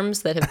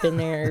farms that have been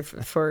there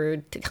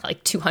for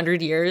like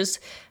 200 years.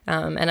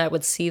 And I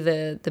would see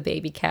the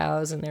baby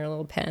cows in their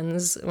little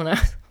pens when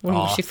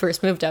she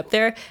first moved up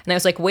there. And I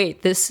was like,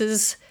 wait, this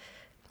is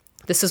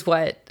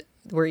what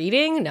we're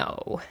eating?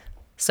 No.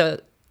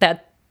 So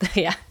that,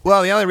 yeah.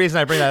 Well, the only reason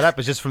I bring that up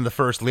is just from the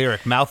first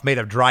lyric, mouth made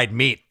of dried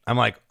meat. I'm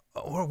like,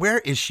 where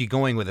is she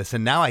going with this?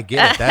 And now I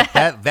get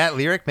it. That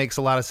lyric makes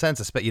a lot of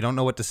sense. You don't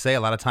know what to say.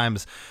 A lot of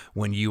times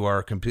when you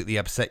are completely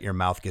upset, your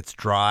mouth gets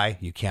dry.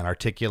 You can't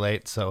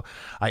articulate. So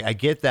I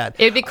get that.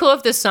 It'd be cool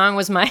if this song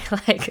was my,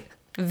 like,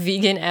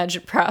 vegan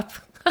agitprop.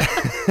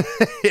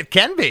 It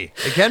can be.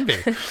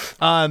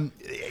 I'm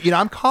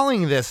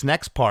calling this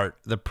next part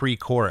the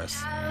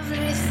pre-chorus.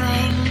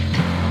 Everything.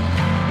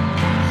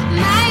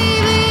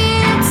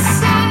 Maybe it's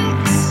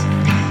sex.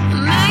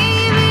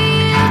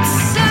 Maybe it's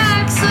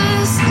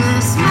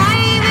sexlessness.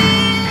 Maybe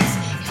it's...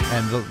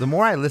 And the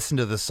more I listen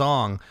to the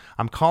song,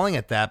 I'm calling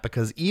it that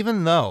because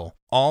even though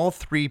all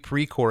three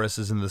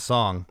pre-choruses in the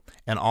song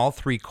and all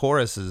three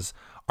choruses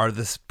are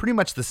pretty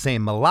much the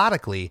same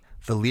melodically,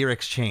 the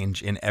lyrics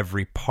change in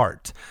every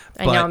part.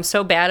 I know, I'm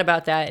so bad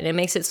about that. And it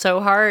makes it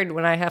so hard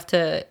when I have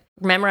to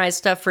memorize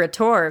stuff for a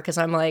tour, because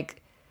I'm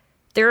like,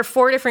 there are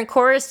 4 different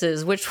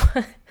choruses. Which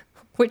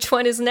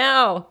one is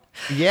now?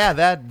 Yeah,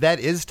 that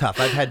is tough.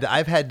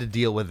 I've had to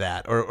deal with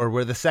that, or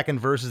where the second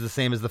verse is the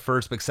same as the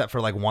first, except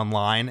for like one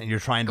line, and you're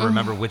trying to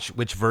remember which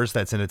verse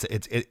that's in.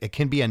 It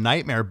can be a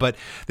nightmare. But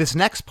this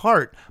next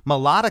part,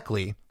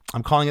 melodically,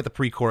 I'm calling it the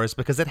pre-chorus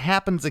because it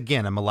happens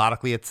again, and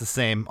melodically it's the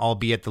same,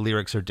 albeit the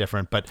lyrics are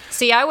different. But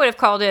see, I would have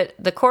called it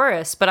the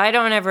chorus, but I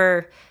don't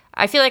ever.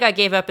 I feel like I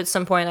gave up at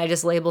some point. I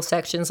just label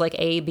sections like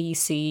A, B,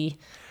 C.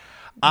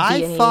 I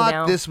D&E thought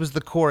now. this was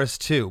the chorus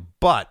too,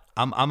 but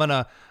I'm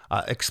gonna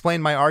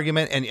explain my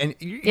argument. And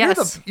you're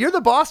Yes.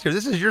 the boss here.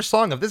 This is your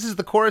song. If this is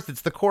the chorus,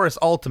 it's the chorus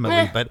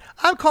ultimately. But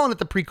I'm calling it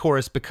the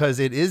pre-chorus because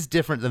it is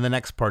different than the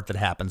next part that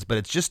happens. But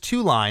it's just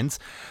 2 lines,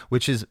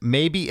 which is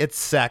maybe it's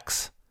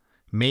sex.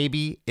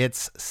 Maybe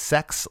it's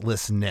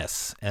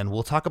sexlessness. And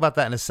we'll talk about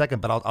that in a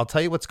second, but I'll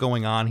tell you what's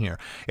going on here.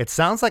 It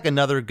sounds like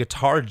another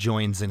guitar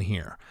joins in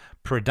here.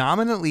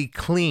 Predominantly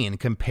clean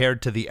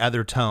compared to the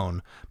other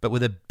tone, but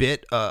with a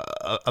bit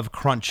of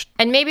crunch.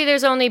 And maybe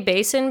there's only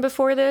bass in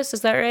before this.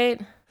 Is that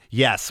right?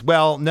 Yes.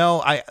 Well,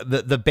 no,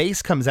 the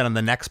bass comes in on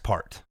the next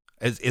part,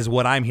 is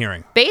what I'm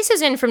hearing. Bass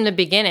is in from the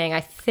beginning, I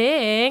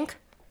think.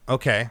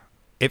 Okay.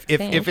 If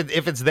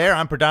it's there,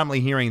 I'm predominantly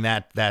hearing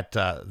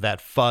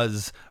that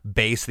fuzz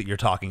bass that you're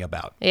talking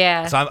about.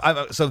 Yeah.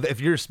 So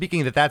if you're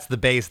speaking that's the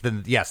bass,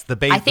 then yes, the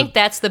bass. I think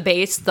that's the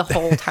bass the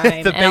whole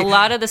time. The and a bass-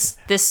 lot of this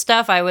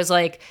stuff, I was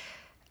like,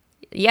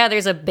 yeah,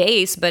 there's a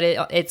bass, but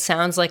it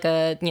sounds like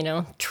a,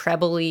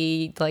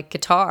 trebly like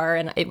guitar,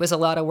 and it was a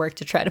lot of work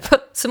to try to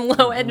put some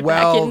low end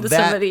back into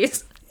some of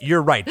these.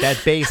 You're right.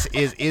 That bass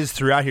is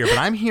throughout here, but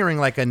I'm hearing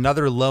like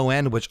another low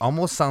end, which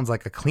almost sounds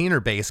like a cleaner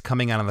bass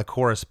coming out on the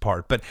chorus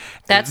part. But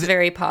That's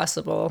very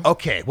possible.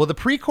 okay. Well, the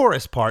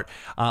pre-chorus part,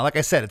 like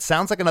I said, it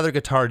sounds like another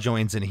guitar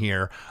joins in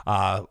here,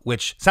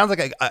 which sounds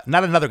like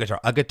not another guitar,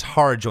 a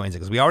guitar joins in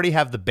because we already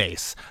have the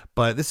bass.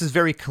 But this is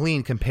very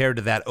clean compared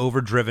to that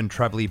overdriven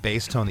trebly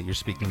bass tone that you're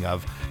speaking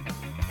of.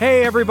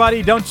 Hey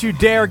everybody, don't you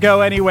dare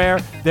go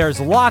anywhere. There's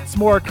lots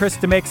more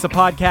Krista Makes a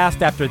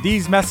Podcast after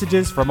these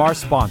messages from our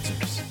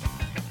sponsors.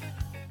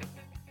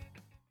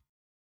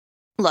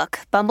 Look,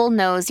 Bumble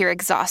knows you're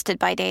exhausted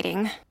by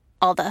dating.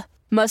 All the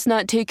must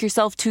not take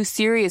yourself too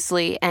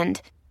seriously and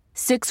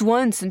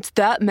 6'1" since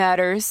that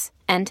matters.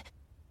 And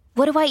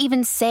what do I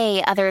even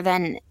say other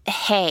than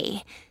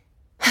hey?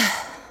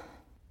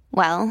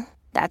 Well,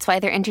 that's why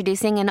they're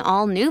introducing an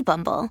all-new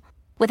Bumble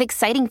with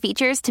exciting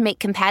features to make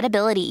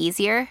compatibility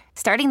easier,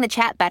 starting the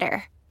chat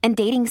better, and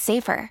dating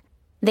safer.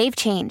 They've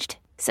changed,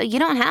 so you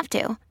don't have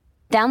to.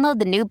 Download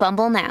the new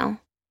Bumble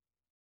now.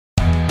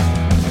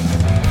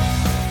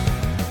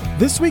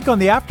 This week on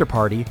the After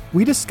Party,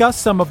 we discuss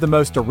some of the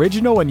most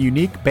original and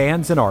unique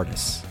bands and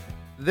artists.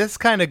 This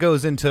kind of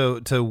goes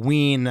into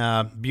Ween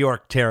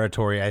Bjork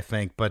territory, I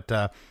think, but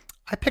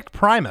I picked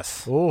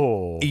Primus.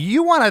 Oh.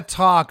 You want to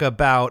talk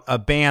about a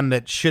band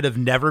that should have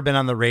never been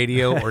on the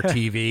radio or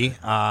TV?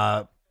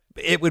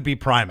 It would be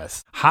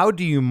Primus. How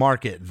do you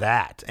market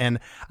that?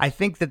 And I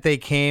think that they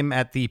came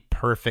at the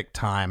perfect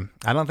time.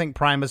 I don't think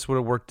Primus would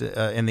have worked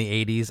in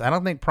the 80s. I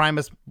don't think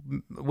Primus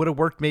would have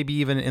worked maybe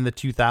even in the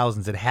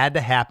 2000s. It had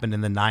to happen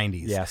in the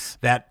 90s. Yes.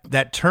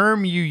 That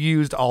term you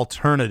used,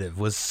 alternative,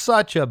 was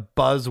such a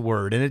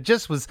buzzword, and it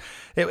just was.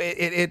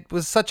 It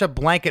was such a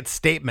blanket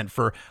statement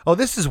for, oh,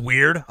 this is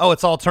weird. Oh,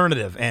 it's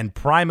alternative, and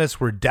Primus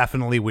were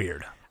definitely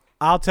weird.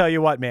 I'll tell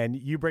you what, man,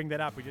 you bring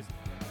that up.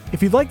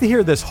 If you'd like to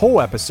hear this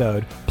whole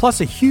episode, plus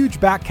a huge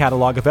back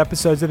catalog of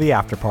episodes of The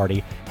After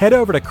Party, head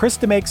over to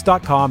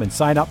KristaMakes.com and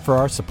sign up for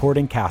our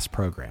supporting cast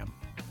program.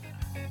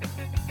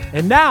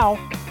 And now,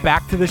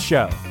 back to the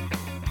show.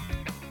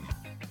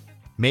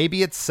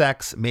 Maybe it's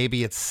sex,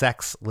 maybe it's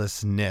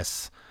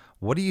sexlessness.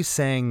 What are you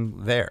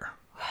saying there?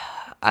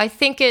 I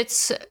think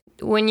it's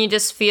when you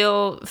just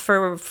feel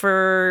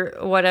for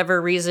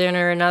whatever reason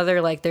or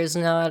another, like there's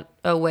not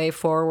a way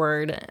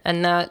forward.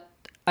 And that,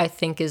 I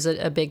think, is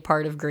a big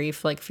part of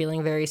grief, like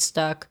feeling very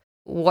stuck.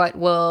 What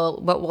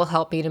will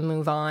help me to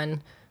move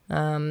on?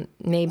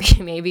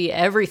 Maybe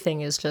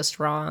everything is just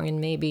wrong, and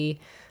maybe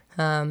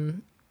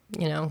going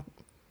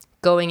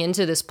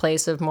into this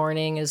place of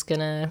mourning is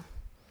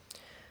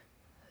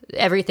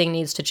everything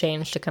needs to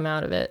change to come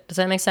out of it. Does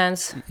that make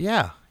sense?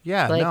 Yeah,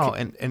 Like, no,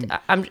 and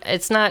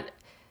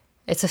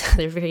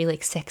they're very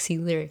like sexy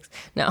lyrics.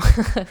 No,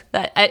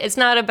 it's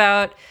not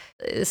about,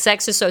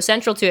 sex is so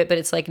central to it, but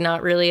it's like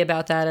not really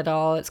about that at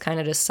all. It's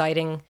kind of just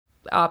citing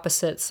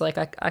opposites. Like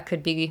I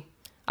could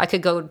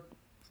go,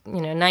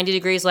 90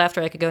 degrees left,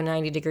 or I could go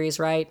 90 degrees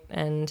right,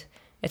 and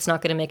it's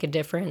not going to make a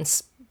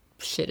difference.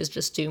 Shit is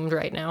just doomed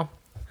right now.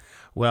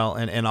 well,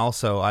 and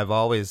also I've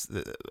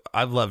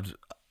loved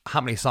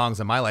how many songs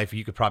in my life,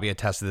 you could probably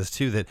attest to this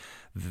too, that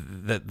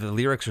the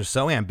lyrics are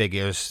so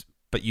ambiguous,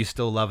 but you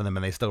still love them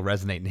and they still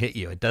resonate and hit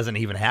you. It doesn't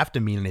even have to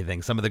mean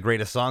anything. Some of the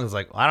greatest songs,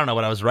 like, I don't know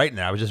what I was writing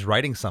there. I was just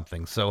writing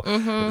something. So,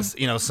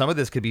 some of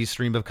this could be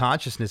stream of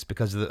consciousness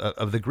because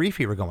of the grief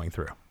you were going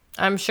through.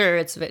 I'm sure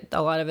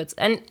a lot of it's,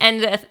 and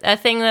a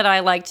thing that I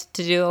liked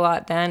to do a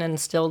lot then and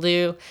still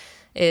do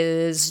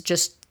is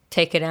just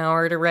take an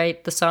hour to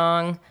write the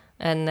song.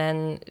 And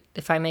then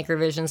if I make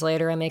revisions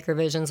later, I make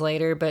revisions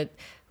later. But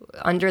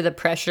under the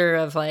pressure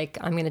of like,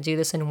 I'm going to do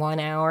this in 1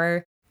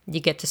 hour,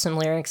 you get to some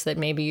lyrics that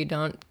maybe you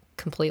don't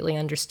completely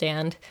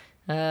understand,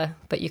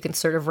 but you can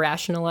sort of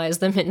rationalize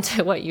them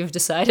into what you've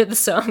decided the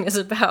song is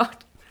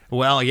about.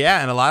 Well,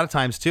 yeah, and a lot of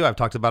times too, I've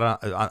talked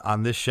about it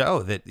on this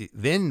show, that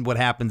then what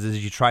happens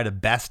is you try to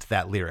best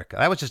that lyric.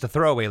 That was just a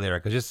throwaway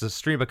lyric. It was just a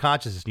stream of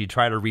consciousness, and you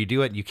try to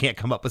redo it, and you can't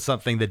come up with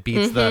something that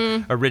beats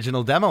the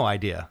original demo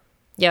idea.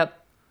 Yep.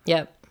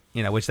 Yep.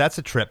 You know, which that's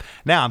a trip.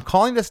 Now, I'm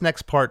calling this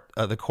next part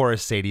of the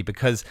chorus, Sadie,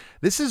 because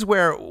this is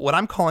where what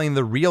I'm calling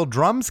the real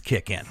drums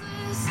kick in.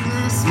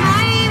 Christmas,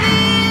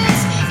 maybe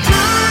it's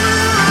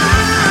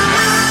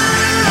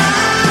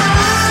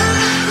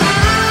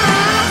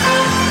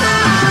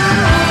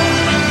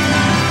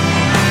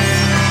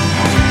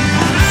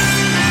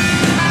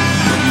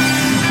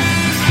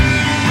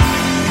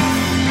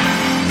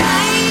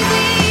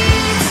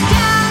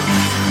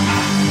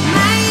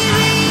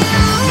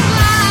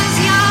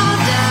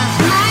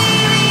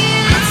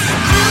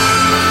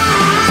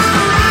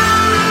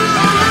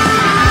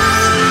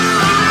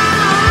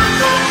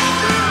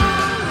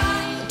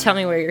Tell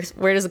me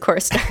where does the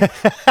chorus start?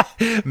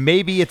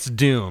 Maybe it's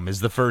doom is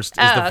the first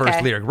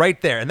okay. lyric right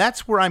there, and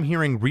that's where I'm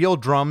hearing real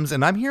drums,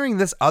 and I'm hearing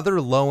this other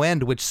low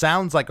end, which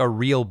sounds like a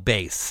real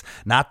bass,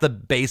 not the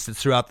bass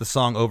that's throughout the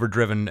song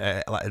overdriven,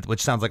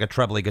 which sounds like a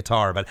trebly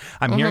guitar. But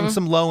I'm hearing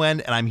some low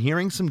end, and I'm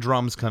hearing some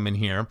drums come in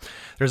here.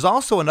 There's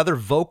also another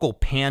vocal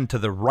pan to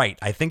the right.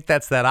 I think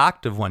that's that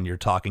octave one you're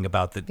talking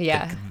about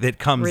that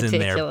comes in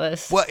there.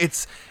 Ridiculous. Well,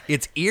 it's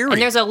eerie.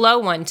 And there's a low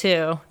one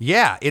too.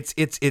 Yeah,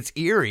 it's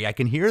eerie. I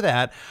can hear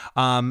that,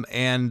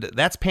 and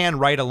that's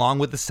panned right along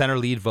with the center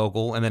lead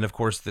vocal, and then of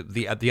course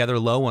the other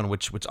low one,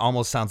 which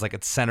almost sounds like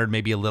it's centered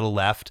maybe a little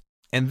left.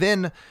 And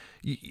then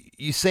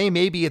you say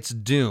maybe it's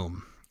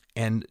doom,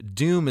 and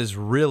doom is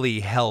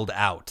really held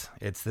out.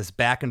 It's this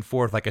back and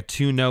forth like a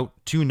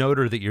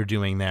two-noter that you're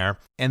doing there,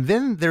 and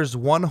then there's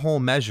one whole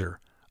measure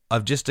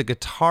of just a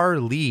guitar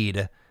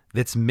lead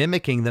that's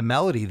mimicking the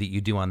melody that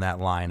you do on that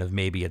line of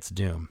maybe it's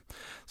doom.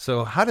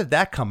 So how did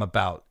that come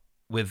about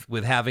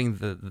with having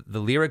the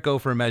lyric go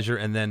for a measure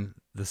and then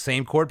the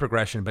same chord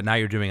progression, but now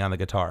you're doing on the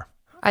guitar?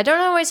 I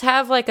don't always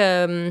have like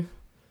a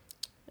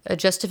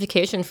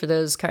justification for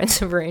those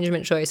kinds of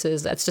arrangement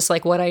choices. That's just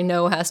like what I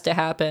know has to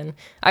happen.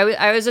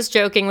 I was just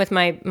joking with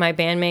my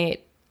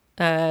bandmate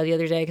the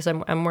other day because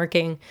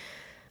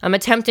I'm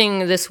attempting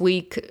this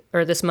week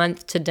or this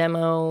month to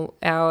demo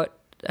out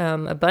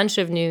a bunch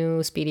of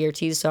new Speedy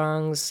Ortiz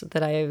songs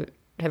that I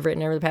have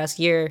written over the past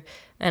year,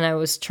 and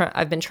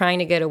I've been trying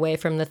to get away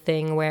from the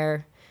thing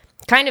where,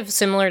 kind of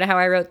similar to how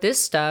I wrote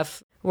this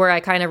stuff, where I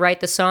kind of write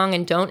the song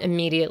and don't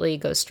immediately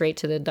go straight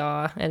to the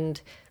DAW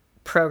and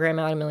program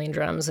out a million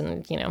drums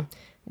and, you know,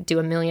 do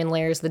a million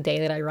layers the day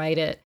that I write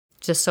it,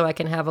 just so I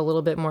can have a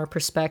little bit more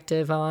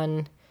perspective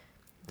on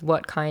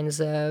what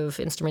kinds of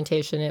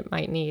instrumentation it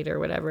might need or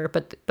whatever.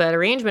 But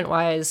arrangement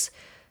wise,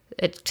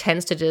 it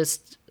tends to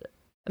just,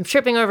 I'm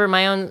tripping over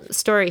my own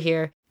story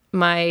here.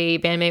 My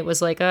bandmate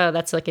was like, "Oh,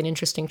 that's like an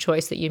interesting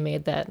choice that you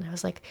made that." And I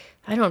was like,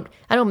 I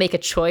don't make a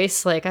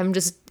choice. Like, I'm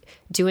just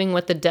doing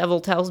what the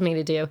devil tells me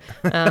to do.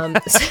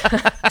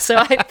 So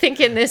I think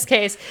in this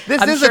case,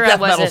 This I'm is sure a death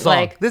I wasn't metal song.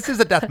 like, This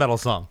is a death metal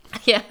song.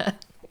 yeah.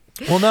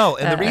 Well, no,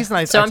 and the reason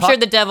I'm sure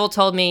the devil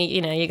told me,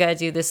 you know, you gotta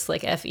do this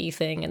like FE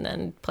thing and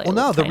then play. Well, a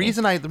no, little the tiny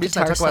reason I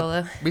guitar talk solo.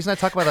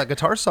 about that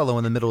guitar solo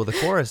in the middle of the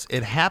chorus,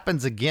 it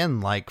happens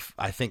again, like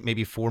I think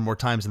maybe 4 more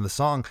times in the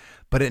song,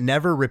 but it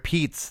never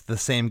repeats the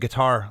same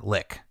guitar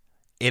lick.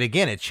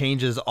 It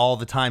changes all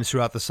the times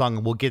throughout the song,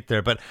 and we'll get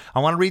there. But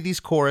I want to read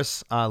these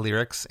chorus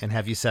lyrics and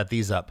have you set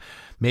these up.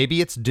 Maybe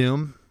it's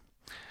doom.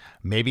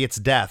 Maybe it's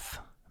death.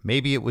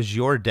 Maybe it was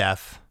your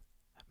death.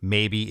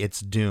 Maybe it's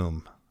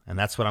doom. And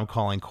that's what I'm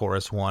calling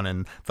chorus 1.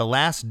 And the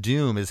last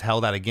doom is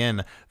held out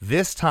again,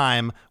 this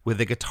time with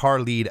the guitar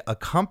lead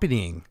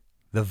accompanying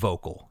the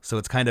vocal. So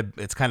it's kind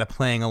of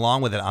playing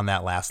along with it on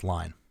that last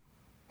line.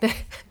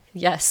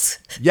 Yes.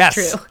 Yes.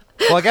 True.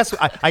 Well,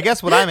 I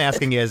guess what I'm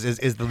asking is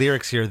the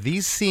lyrics here.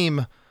 These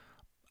seem,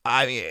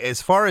 I mean, as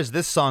far as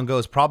this song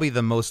goes, probably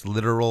the most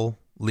literal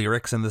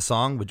lyrics in the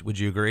song. Would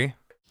you agree?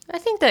 I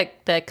think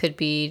that could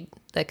be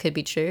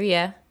true,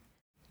 yeah.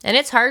 And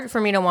it's hard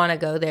for me to want to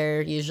go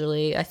there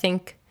usually. I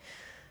think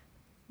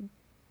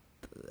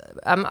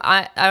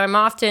I'm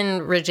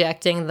often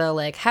rejecting the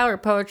like, how are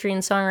poetry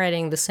and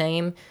songwriting the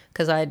same?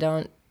 Because I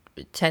don't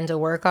tend to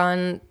work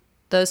on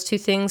those two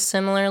things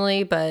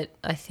similarly. But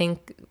I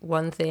think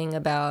one thing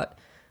about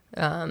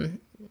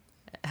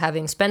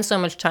having spent so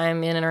much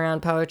time in and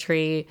around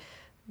poetry,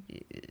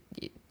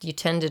 you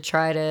tend to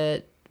try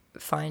to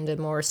find a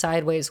more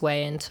sideways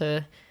way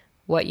into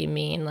what you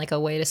mean, like a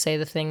way to say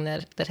the thing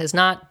that has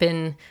not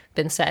been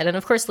said. And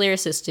of course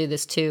lyricists do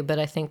this too, but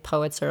I think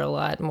poets are a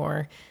lot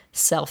more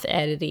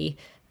self-edity.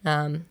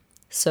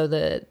 So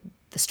the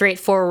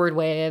straightforward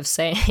way of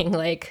saying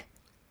like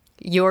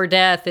your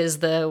death is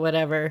the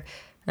whatever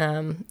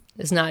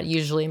is not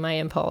usually my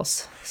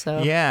impulse.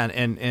 So yeah,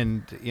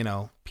 and you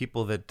know,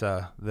 people that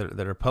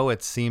are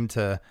poets seem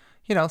to,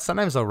 you know,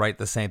 sometimes they'll write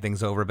the same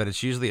things over, but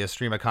it's usually a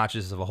stream of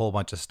consciousness of a whole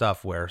bunch of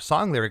stuff, where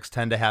song lyrics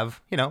tend to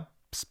have, you know,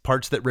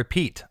 parts that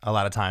repeat a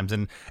lot of times.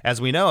 And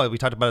as we know, we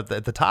talked about it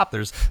at the top,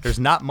 there's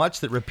not much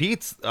that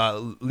repeats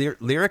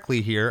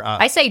lyrically here.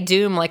 I say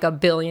doom like a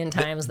billion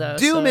times though.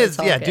 Doom so is it's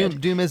all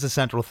good. Doom is a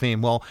central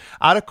theme. Well,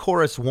 out of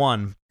chorus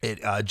 1,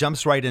 it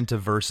jumps right into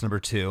verse number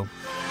 2.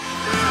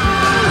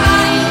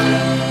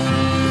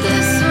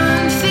 This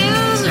one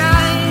feels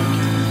right.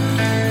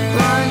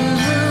 One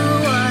who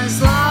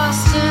was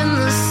lost in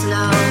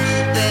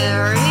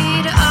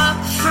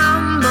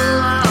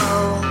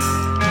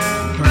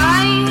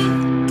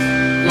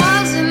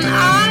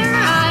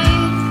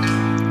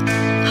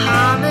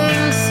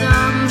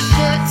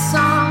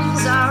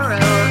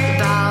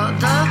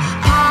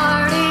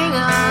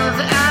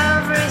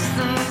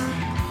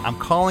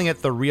calling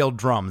it the real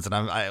drums, and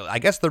I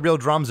guess the real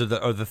drums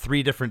are the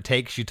 3 different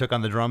takes you took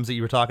on the drums that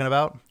you were talking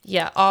about.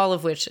 Yeah, all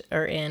of which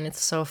are in. It's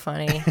so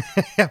funny.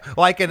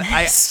 Well,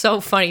 It's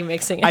so funny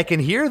mixing it. I can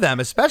hear them,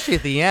 especially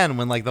at the end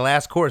when, like, the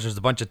last chorus, there's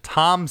a bunch of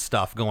tom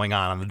stuff going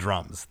on the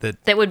drums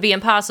that would be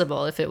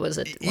impossible if it was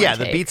a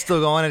the beat's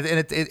still going,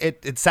 and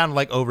it sounded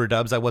like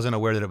overdubs. I wasn't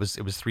aware that it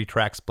was 3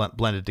 tracks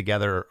blended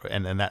together,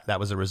 and that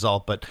was a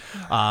result. But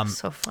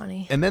so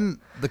funny. And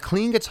then the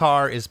clean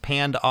guitar is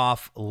panned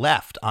off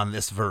left on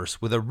this verse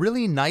with a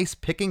really nice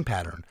picking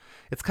pattern.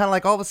 It's kind of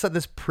like all of a sudden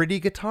this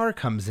pretty guitar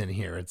comes in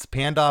here. It's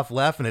panned off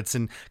left, and it's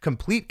in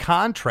complete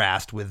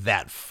contrast with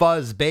that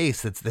fuzz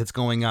bass that's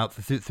going out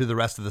through the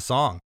rest of the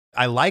song.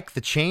 I like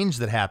the change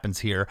that happens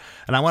here,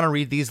 and I want to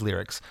read these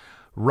lyrics.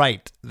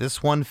 Right,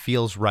 this one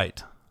feels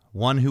right.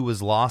 One who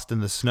was lost in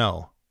the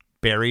snow,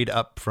 buried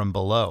up from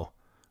below.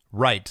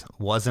 Right,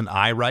 wasn't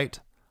I right?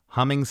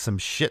 Humming some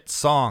shit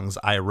songs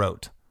I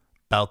wrote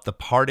about the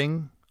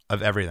parting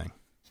of everything.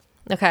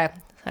 Okay,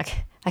 I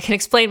can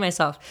explain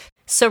myself.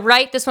 So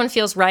right, this one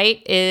feels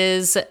right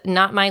is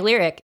not my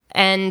lyric.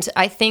 And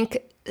I think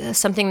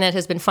something that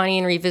has been funny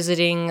in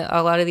revisiting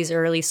a lot of these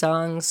early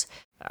songs,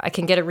 I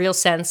can get a real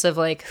sense of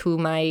like who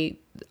my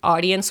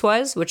audience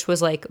was, which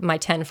was like my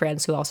 10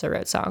 friends who also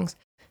wrote songs.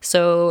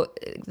 So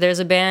there's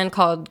a band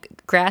called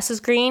Grass is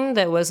Green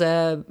that was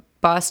a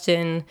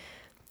Boston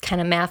kind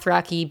of math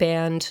rocky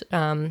band.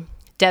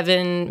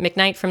 Devin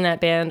McKnight from that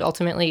band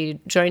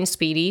ultimately joined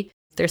Speedy.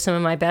 They're some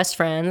of my best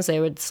friends. They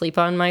would sleep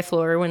on my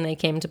floor when they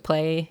came to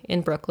play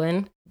in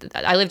Brooklyn.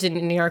 I lived in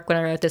New York when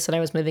I wrote this, and I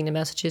was moving to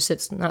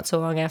Massachusetts not so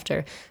long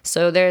after.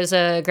 So there's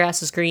a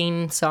Grass is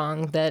Green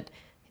song that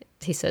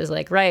he says,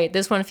 like, right,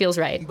 this one feels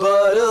right.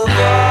 But of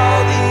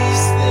all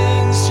these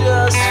things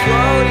just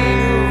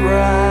floating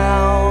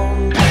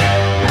around, this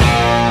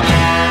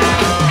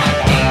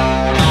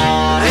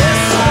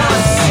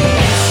one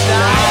seems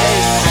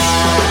nice.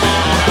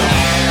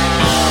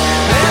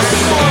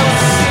 This one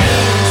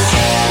seems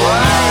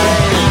right.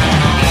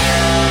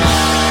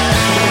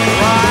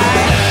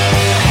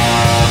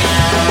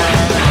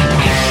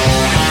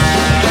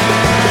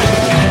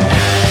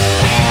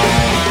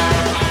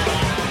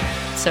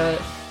 So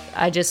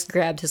I just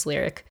grabbed his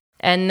lyric.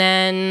 And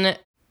then,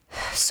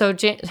 so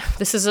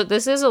this is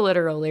a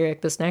literal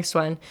lyric, this next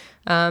one.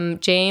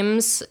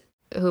 James,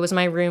 who was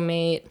my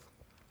roommate,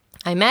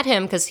 I met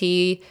him because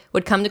he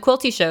would come to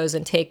Quilty shows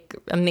and take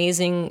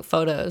amazing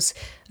photos.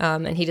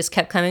 And he just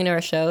kept coming to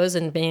our shows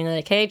and being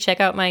like, hey,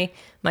 check out my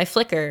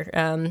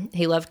Flickr.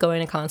 He loved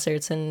going to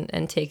concerts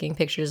and taking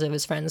pictures of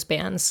his friends'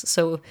 bands.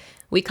 So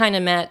we kind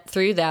of met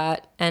through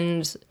that.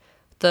 And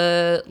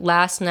the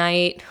last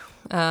night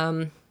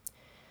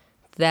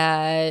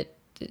that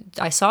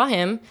I saw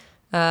him,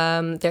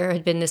 there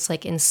had been this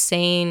like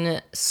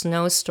insane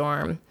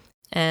snowstorm,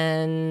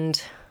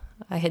 and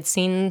I had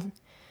seen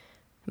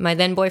my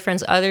then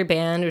boyfriend's other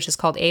band, which is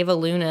called Ava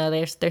Luna.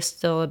 They're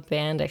still a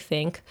band, I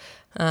think,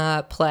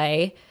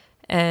 play.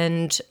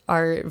 And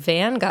our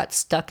van got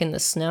stuck in the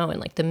snow in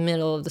like the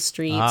middle of the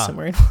street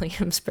somewhere in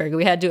Williamsburg.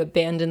 We had to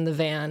abandon the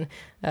van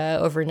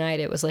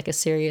overnight. It was like a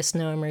serious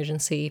snow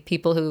emergency.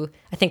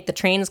 I think the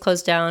trains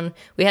closed down.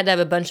 We had to have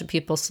a bunch of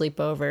people sleep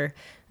over.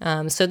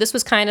 So this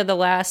was kind of the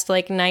last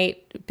like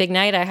big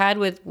night I had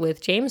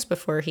with James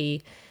before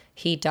he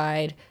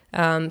died.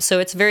 So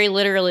it's very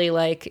literally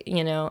like,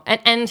 you know,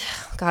 and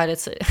God,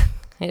 it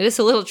is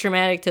a little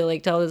traumatic to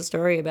like tell the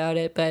story about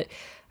it, but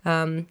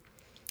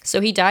so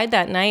he died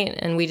that night,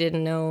 and we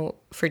didn't know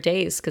for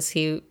days because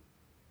he,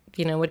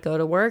 you know, would go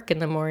to work in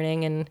the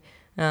morning,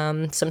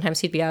 and sometimes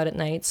he'd be out at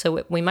night.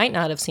 So we might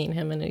not have seen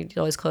him, and he'd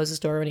always close his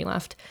door when he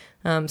left.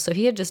 So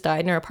he had just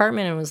died in our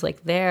apartment and was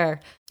like there.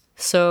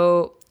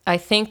 So I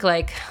think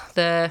like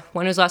the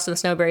one who's lost in the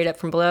snow, buried up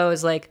from below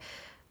is like,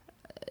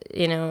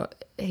 you know,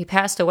 he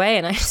passed away,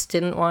 and I just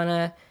didn't want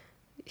to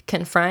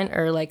confront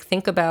or like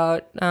think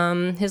about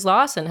his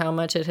loss and how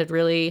much it had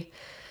really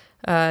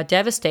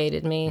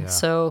devastated me. Yeah.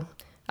 So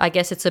I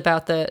guess it's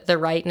about the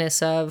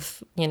rightness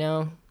of, you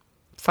know,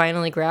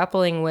 finally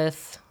grappling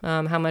with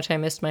how much I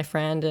missed my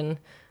friend,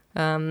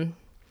 and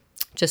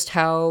just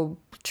how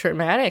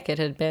traumatic it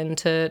had been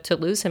to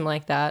lose him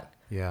like that.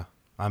 Yeah.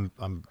 I'm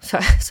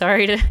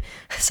sorry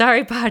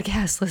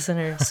podcast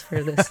listeners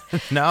for this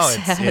no,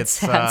 it's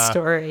sad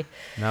story.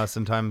 No,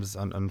 sometimes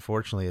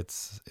unfortunately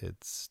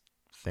it's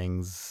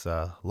things,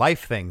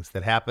 life things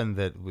that happen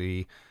that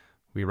we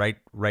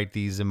write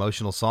these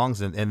emotional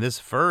songs, and this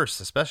verse,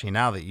 especially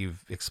now that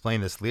you've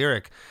explained this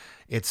lyric,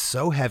 it's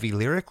so heavy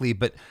lyrically,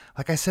 but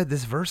like I said,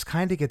 this verse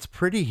kind of gets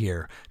pretty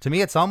here. To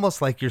me, it's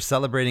almost like you're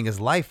celebrating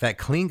his life. That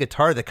clean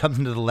guitar that comes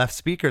into the left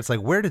speaker, it's like,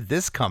 where did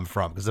this come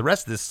from? Because the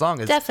rest of this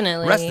song is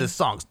definitely, the rest of this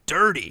song's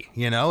dirty,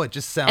 you know? It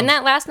just sounds. And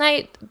that last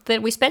night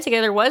that we spent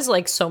together was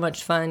like so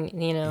much fun,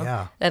 you know?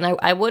 Yeah. And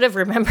I would have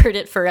remembered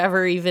it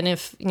forever, even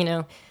if, you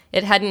know,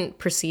 it hadn't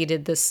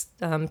preceded this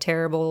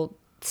terrible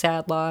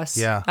sad loss.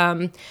 Yeah.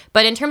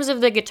 But in terms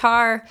of the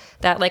guitar,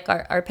 that like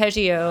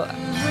arpeggio.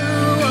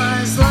 Who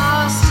was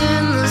lost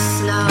in the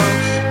snow,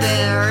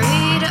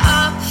 buried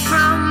up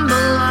from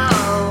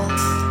below.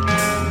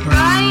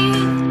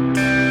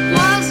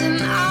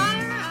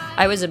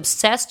 I was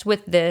obsessed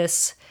with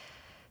this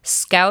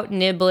Scout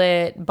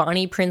Niblet,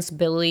 Bonnie Prince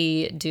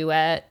Billy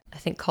duet, I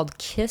think called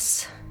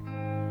Kiss.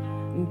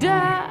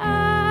 I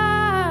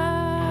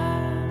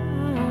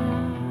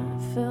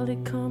felt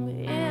it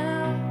coming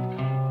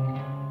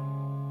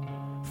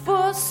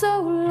for so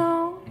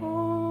long.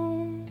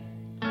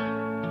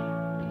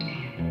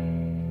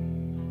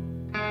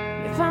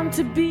 If I'm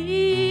to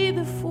be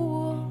the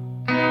fool,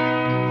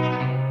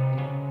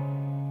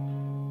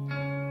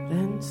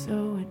 then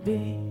so it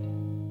be.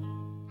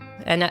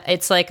 And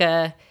it's like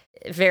a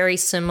very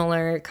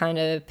similar kind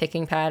of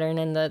picking pattern,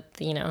 and the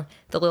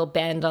little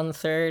bend on the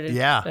third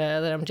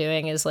that I'm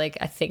doing is like,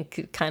 I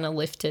think, kind of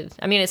lifted.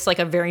 I mean, it's like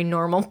a very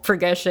normal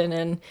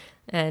progression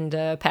and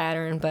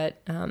pattern,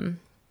 but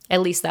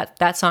at least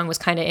that song was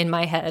kind of in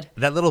my head.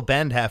 That little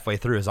bend halfway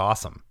through is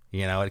awesome.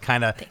 You know, it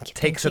kind of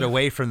takes it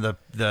away from the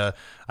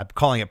I'm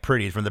calling it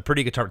pretty, from the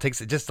pretty guitar. It takes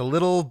just a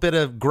little bit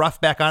of gruff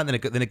back on it,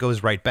 then it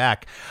goes right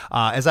back.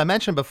 As I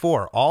mentioned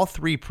before, all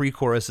 3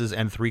 pre-choruses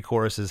and 3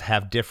 choruses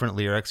have different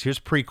lyrics. Here's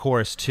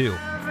pre-chorus 2.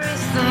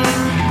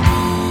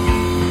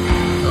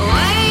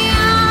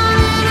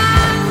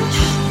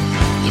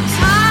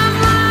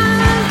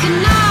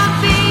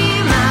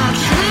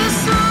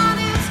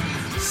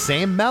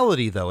 Same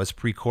melody, though, as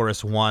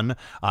pre-chorus 1,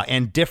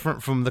 and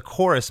different from the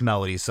chorus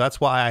melody. So that's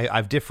why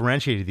I've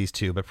differentiated these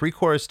two. But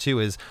pre-chorus 2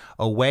 is,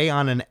 away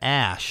on an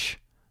ash,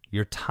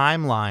 your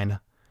timeline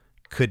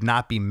could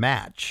not be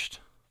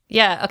matched.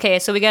 Yeah, okay,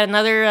 so we got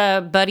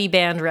another buddy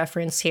band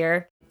reference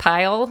here.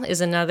 Pile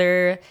is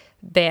another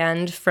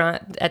band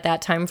at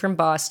that time from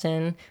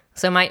Boston.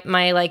 So my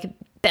like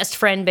best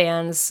friend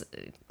bands,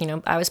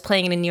 I was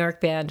playing in a New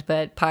York band,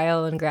 but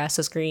Pile and Grass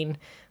is Green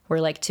were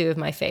like 2 of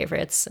my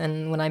favorites.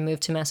 And when I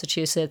moved to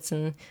Massachusetts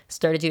and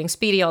started doing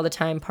Speedy all the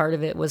time, part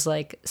of it was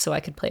like so I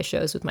could play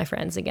shows with my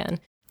friends again.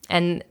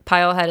 And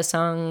Pyle had a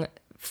song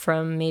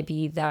from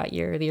maybe that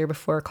year or the year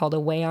before called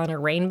Away on a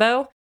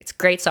Rainbow. It's a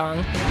great song.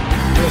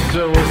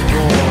 Mister was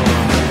born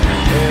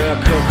in a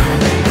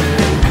cocoon.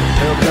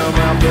 He'll come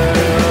out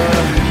better.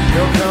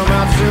 He'll come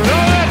out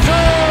sooner.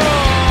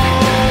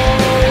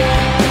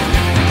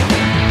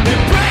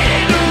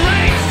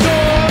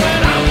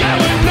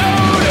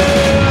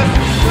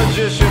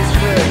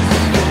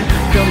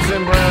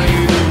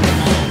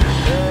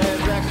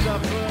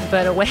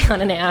 But Away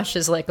on an Ash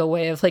is like a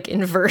way of like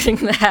inverting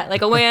that.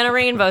 Like Away on a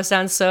Rainbow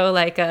sounds so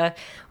like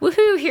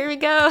woohoo, here we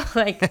go,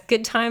 like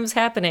good times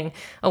happening.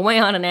 Away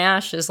on an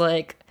Ash is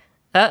like,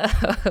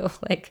 uh-oh,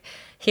 like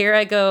here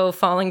I go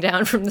falling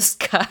down from the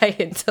sky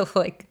into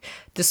like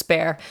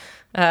despair.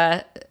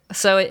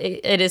 So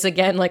it is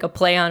again like a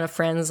play on a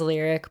Friends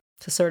lyric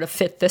to sort of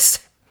fit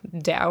this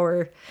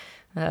dour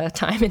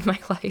time in my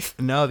life.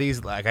 No,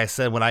 these, like I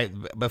said,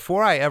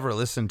 before I ever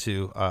listen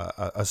to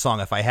a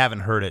song, if I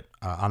haven't heard it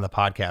on the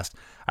podcast,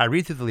 I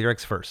read through the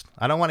lyrics first.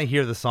 I don't want to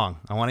hear the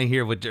song. I want to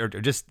hear or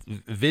just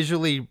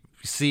visually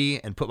see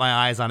and put my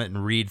eyes on it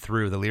and read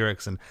through the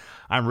lyrics. And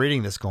I'm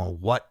reading this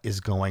going, what is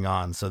going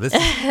on? So this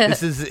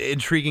is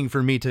intriguing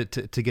for me to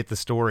get the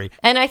story.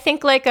 And I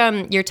think like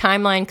your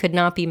timeline could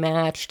not be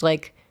matched.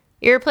 Like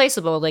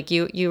irreplaceable. Like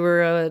you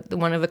were a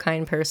one of a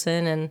kind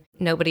person, and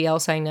nobody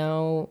else I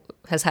know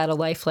has had a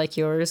life like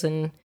yours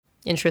and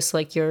interests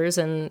like yours,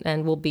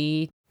 and will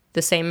be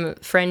the same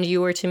friend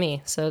you were to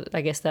me. So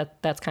I guess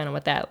that's kind of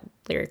what that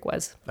lyric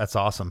was. That's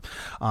awesome.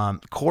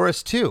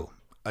 Chorus 2.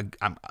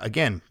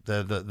 Again,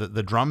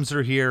 the drums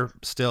are here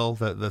still.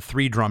 The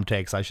 3 drum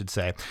takes, I should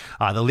say.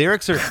 The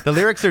lyrics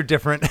are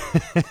different.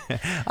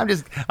 I'm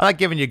not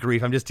giving you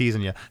grief. I'm just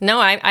teasing you. No,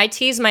 I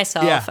tease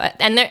myself. Yeah.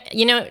 And there,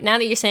 now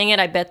that you're saying it,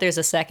 I bet there's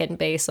a second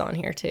bass on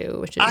here too,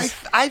 which is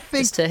I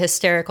think just a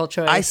hysterical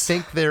choice. I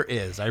think there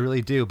is. I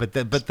really do. But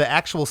the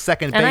actual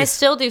second bass. And I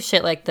still do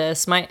shit like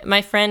this.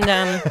 My friend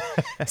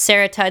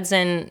Sarah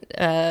Tudson,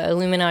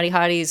 Illuminati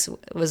Hotties,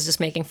 was just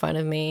making fun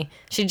of me.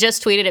 She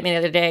just tweeted at me the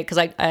other day because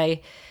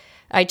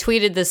I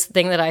tweeted this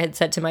thing that I had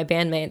said to my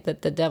bandmate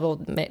that the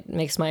devil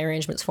makes my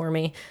arrangements for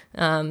me.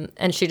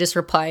 And she just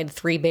replied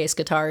 3 bass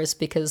guitars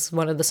because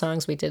one of the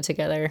songs we did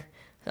together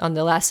on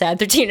the last Sad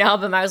 13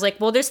 album, I was like,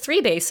 well, there's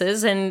 3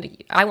 basses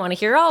and I want to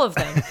hear all of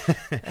them.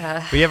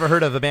 Have you ever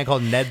heard of a band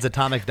called Ned's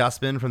Atomic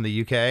Dustbin from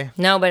the UK?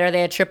 No, but are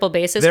they a triple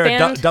bassist They're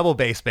band? a double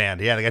bass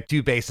band. Yeah, they got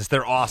 2 bassists.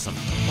 They're awesome.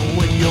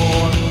 When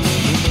your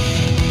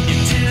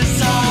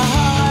desire,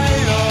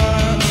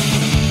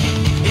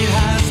 it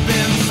has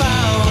been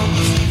found,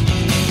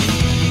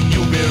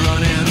 you'll be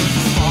running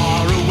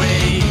far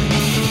away.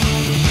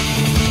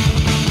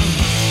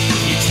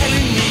 You're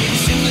telling me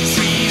it's in the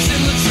trees,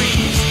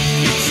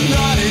 it's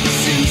not,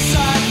 it's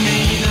inside me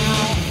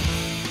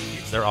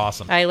now. They're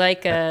awesome. I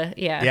like, yeah.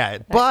 Yeah, I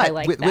but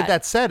like with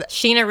that said,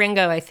 Sheena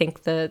Ringo, I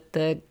think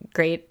the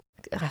great,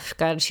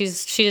 God, she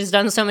has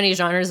done so many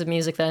genres of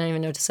music that I don't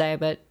even know what to say,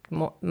 but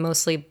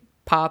mostly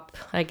pop,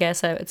 I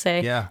guess I would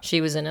say. Yeah.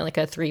 She was in like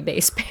a 3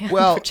 bass band,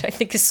 Well, which I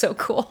think is so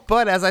cool.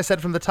 But as I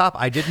said from the top,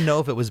 I didn't know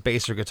if it was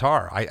bass or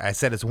guitar. I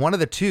said it's one of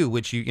the two,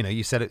 which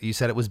you said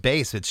it was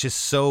bass. It's just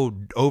so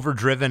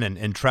overdriven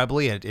and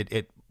trebly.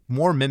 It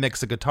more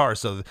mimics a guitar.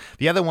 So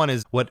the other one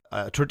is what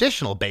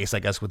traditional bass, I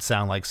guess, would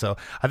sound like. So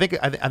I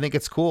think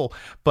it's cool.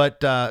 But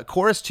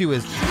chorus 2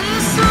 is.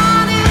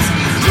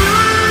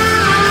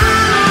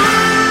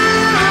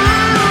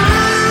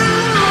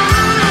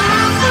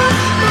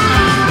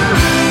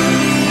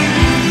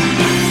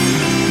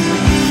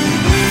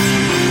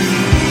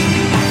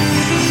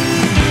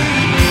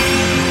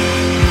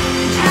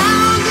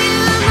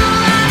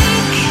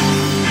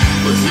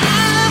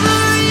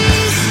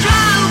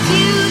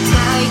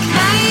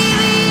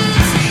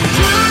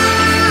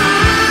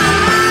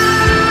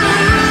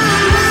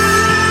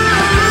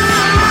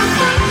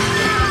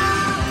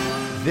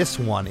 This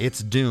one, it's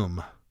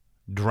doom.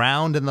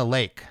 Drowned in the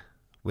lake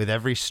with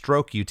every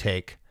stroke you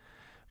take.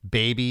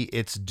 Baby,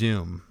 it's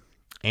doom.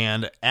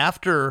 And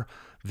after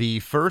the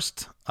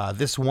first,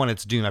 this one,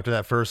 it's doom, after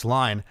that first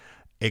line,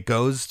 it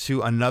goes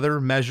to another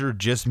measure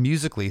just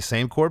musically,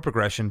 same chord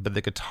progression, but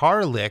the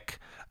guitar lick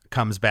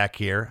comes back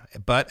here.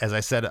 But as I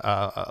said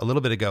a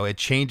little bit ago, it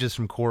changes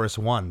from chorus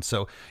 1.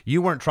 So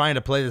you weren't trying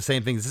to play the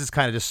same thing. This is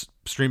kind of just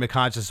stream of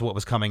consciousness of what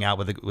was coming out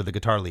with the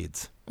guitar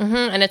leads. Mm-hmm.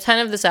 And a ton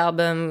of this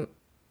album,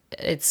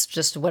 it's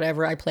just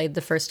whatever I played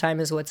the first time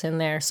is what's in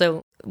there.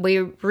 So we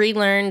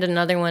relearned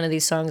another one of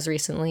these songs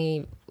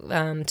recently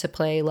to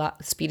play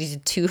Speedy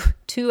did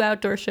two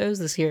outdoor shows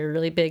this year.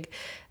 Really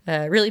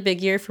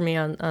big year for me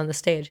on the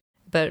stage.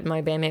 But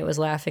my bandmate was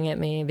laughing at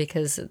me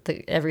because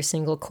every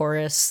single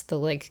chorus, the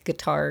like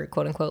guitar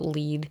quote unquote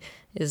lead,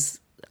 is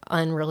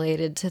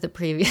unrelated to the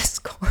previous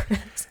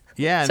chorus.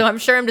 Yeah. So I'm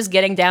sure I'm just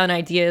getting down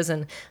ideas,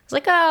 and it's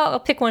like, oh, I'll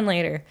pick one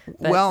later.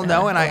 But,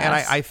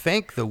 I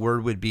think the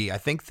word would be, I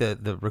think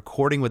the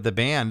recording with the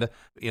band,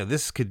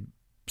 this could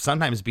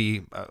sometimes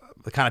be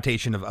the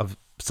connotation of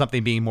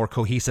something being more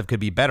cohesive could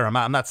be better.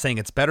 I'm not saying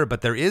it's better,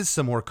 but there is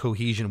some more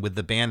cohesion with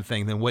the band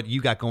thing than what you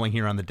got going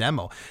here on the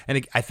demo.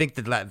 And I think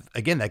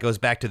that goes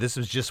back to, this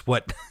was just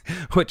what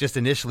just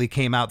initially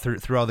came out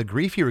through all the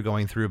grief you were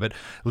going through. But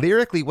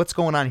lyrically, what's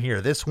going on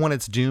here? This one,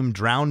 it's doom,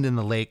 drowned in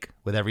the lake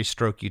with every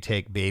stroke you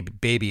take,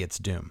 baby, it's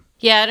doom.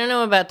 Yeah, I don't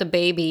know about the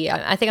baby.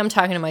 I think I'm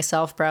talking to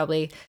myself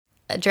probably.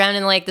 Drowned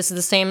in the lake. This is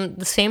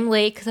the same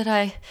lake that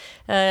I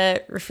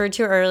referred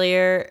to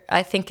earlier.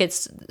 I think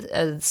it's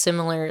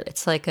similar.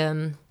 It's like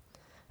a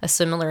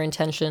similar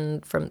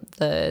intention from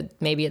the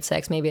maybe it's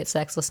sex, maybe it's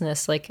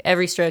sexlessness. Like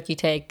every stroke you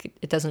take,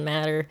 it doesn't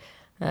matter.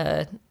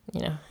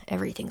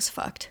 Everything's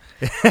fucked.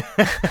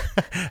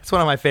 It's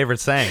one of my favorite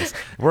sayings.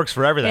 It works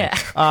for everything.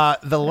 Yeah.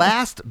 The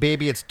last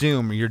baby, it's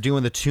doom. You're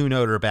doing the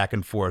two-noter back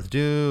and forth.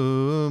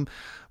 Doom.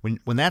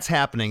 When that's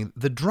happening,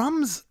 the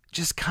drums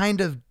just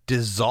kind of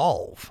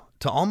dissolve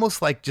to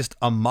almost like just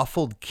a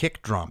muffled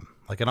kick drum.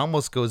 Like it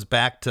almost goes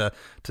back to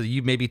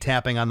you maybe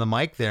tapping on the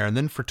mic there. And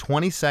then for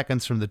 20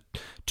 seconds from the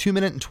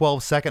 2-minute and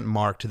 12-second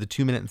mark to the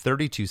 2-minute and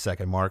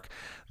 32-second mark,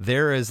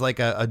 there is like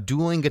a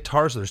dueling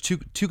guitar solo. There's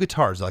two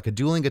guitars, like a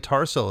dueling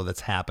guitar solo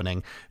that's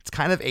happening. It's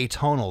kind of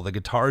atonal. The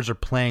guitars are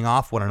playing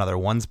off one another.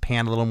 One's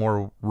panned a little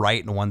more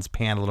right and one's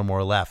panned a little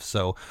more left.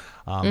 So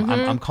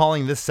I'm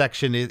calling this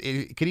section,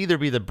 it could either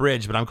be the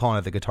bridge, but I'm calling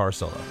it the guitar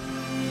solo.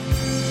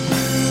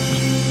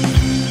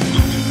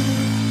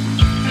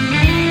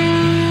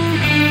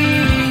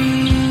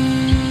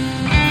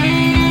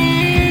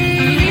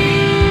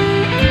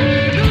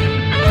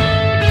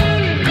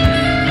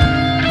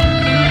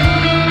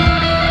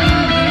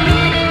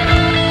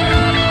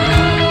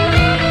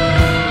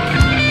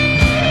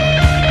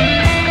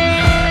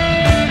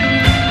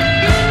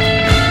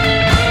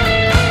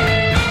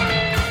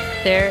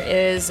 There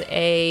is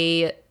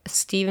a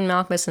Stephen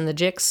Malkmus and the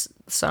Jicks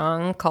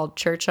song called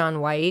Church on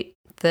White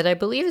that I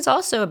believe is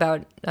also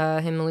about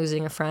him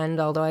losing a friend,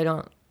 although I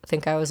don't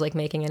think I was like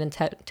making an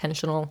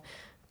intentional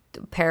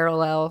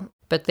parallel.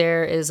 But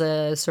there is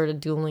a sort of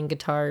dueling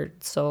guitar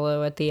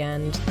solo at the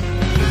end.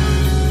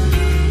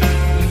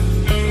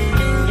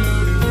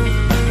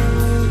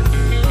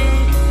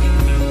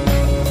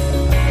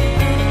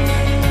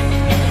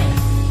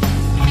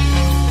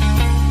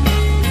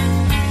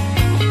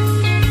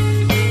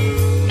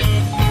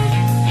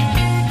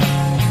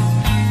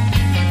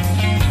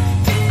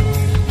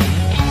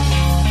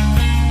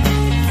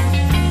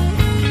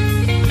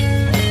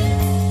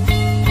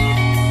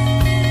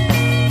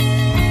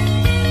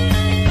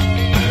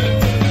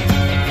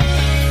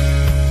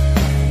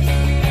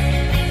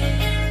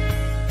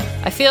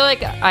 I feel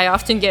like I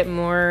often get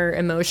more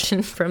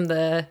emotion from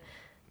the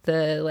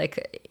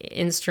like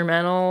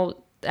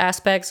instrumental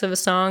aspects of a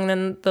song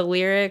than the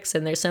lyrics,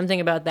 and there's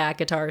something about that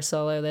guitar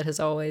solo that has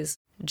always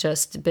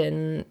just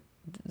been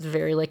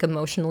very like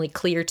emotionally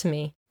clear to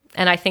me.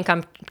 And I think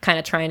I'm kind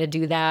of trying to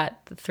do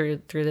that through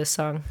this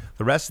song.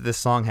 The rest of this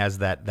song has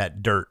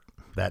that dirt,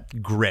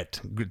 that grit.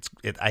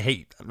 I'm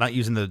not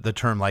using the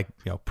term like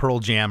Pearl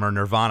Jam or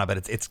Nirvana, but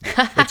it's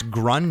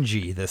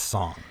grungy. This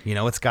song,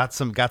 it's got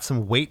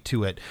some weight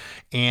to it,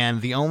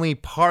 and the only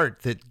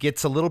part that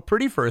gets a little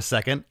pretty for a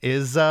second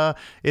is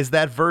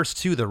that verse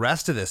 2. The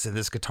rest of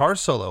this guitar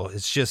solo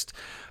is just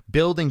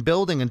building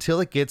until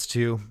it gets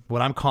to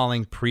what I'm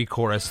calling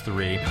pre-chorus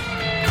 3. Call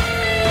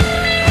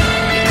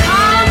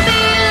me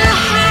a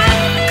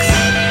hack.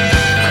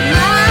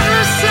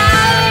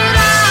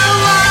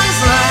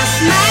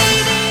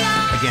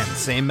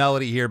 Same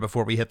melody here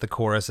before we hit the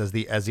chorus as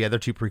the other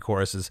two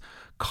pre-choruses.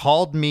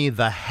 Called me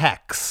the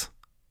Hex.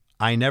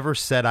 I never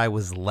said I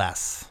was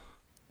less.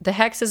 The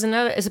Hex is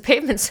a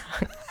Pavement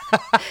song.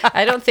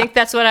 I don't think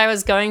that's what I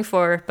was going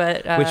for,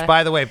 but which,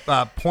 by the way,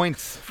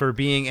 points for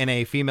being in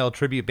a female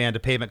tribute band to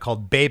Pavement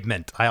called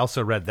Babement. I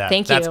also read that.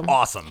 Thank you. That's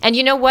awesome. And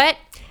you know what?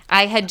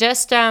 I had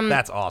just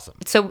that's awesome.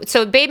 So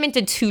Babement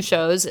did 2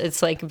 shows.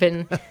 It's like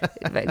been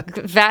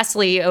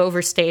vastly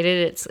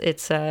overstated.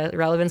 Its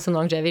relevance and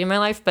longevity in my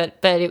life, but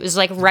it was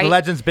like right. The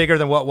legend's bigger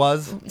than what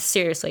was.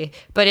 Seriously,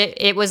 but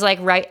it was like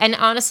right. And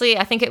honestly,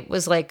 I think it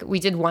was like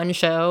we did 1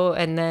 show,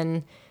 and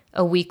then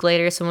a week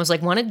later, someone was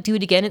like, "Want to do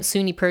it again at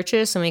SUNY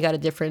Purchase?" And we got a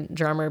different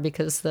drummer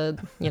because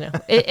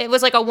it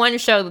was like a 1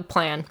 show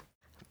plan.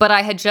 But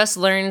I had just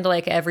learned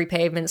like every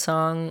Pavement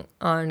song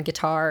on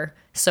guitar,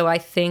 so I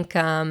think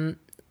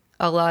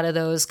a lot of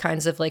those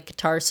kinds of like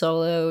guitar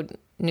solo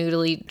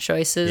noodly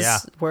choices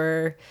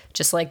were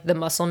just like the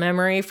muscle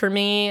memory for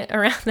me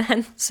around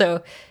then.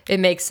 So it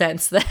makes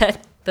sense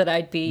that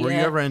I'd be. Were you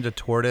ever into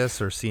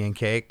Tortoise or Sea and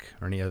Cake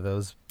or any of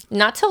those?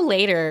 Not till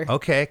later.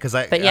 Okay, because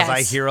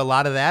I hear a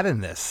lot of that in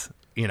this.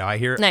 I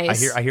hear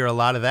a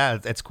lot of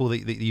that. It's cool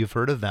that you've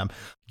heard of them.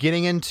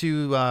 Getting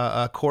into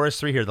chorus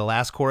 3 here, the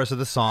last chorus of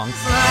the song.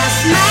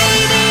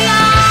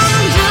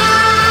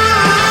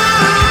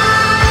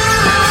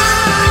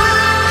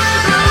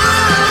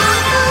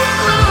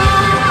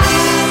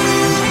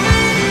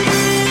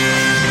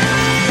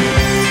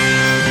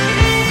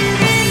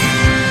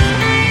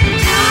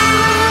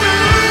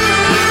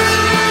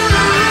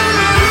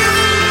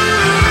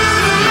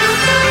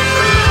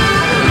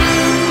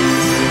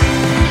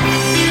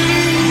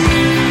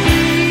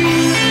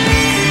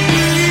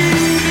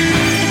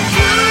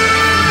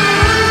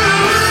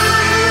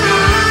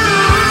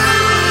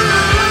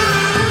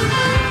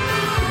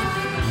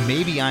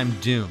 I'm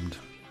doomed.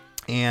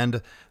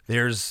 And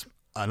there's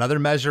another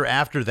measure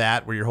after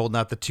that where you're holding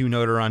out the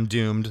 2-noter on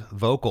Doomed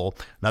vocal.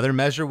 Another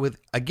measure with,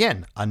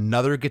 again,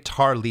 another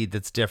guitar lead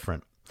that's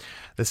different.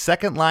 The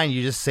second line,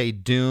 you just say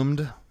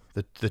doomed,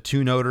 the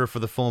 2-noter for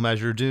the full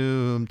measure,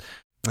 doomed.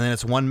 And then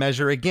it's 1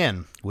 measure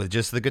again with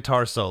just the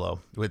guitar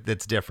solo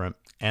that's different.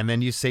 And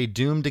then you say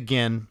doomed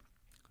again,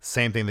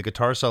 same thing, the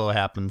guitar solo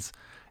happens.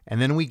 And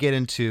then we get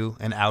into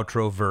an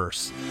outro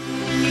verse.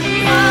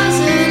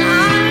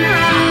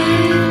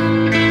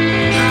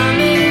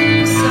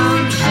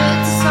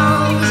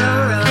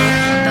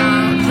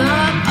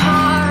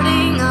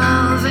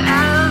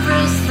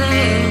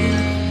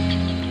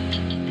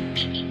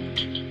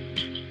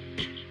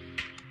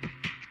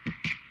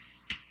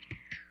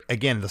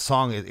 Again, the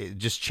song, it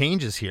just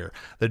changes here.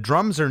 The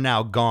drums are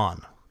now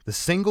gone. The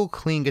single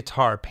clean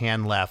guitar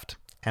pan left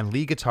and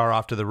lead guitar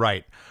off to the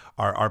right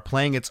are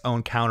playing its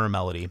own counter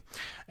melody.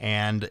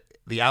 And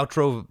the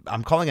outro,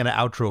 I'm calling it an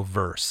outro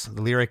verse.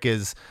 The lyric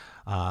is,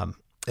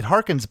 it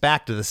harkens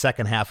back to the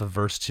second half of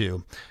verse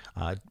 2.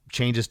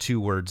 Changes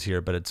 2 words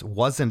here, but it's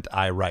wasn't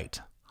I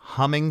right?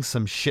 Humming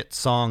some shit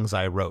songs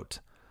I wrote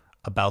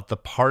about the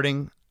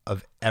parting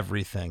of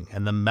everything.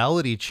 And the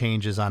melody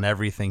changes on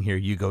everything here.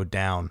 You go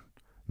down.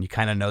 You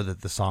kind of know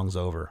that the song's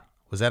over.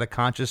 Was that a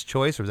conscious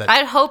choice, or was that?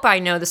 I'd hope I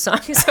know the song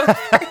is over.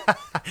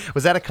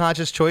 Was that a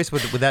conscious choice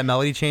with that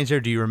melody change there?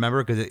 Do you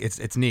remember? Because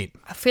it's neat.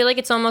 I feel like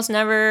it's almost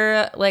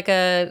never like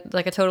a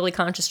totally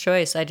conscious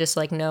choice. I just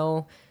like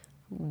know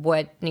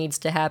what needs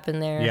to happen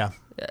there. Yeah,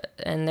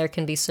 and there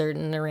can be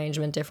certain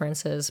arrangement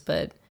differences,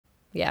 but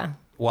yeah.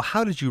 Well,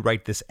 how did you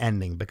write this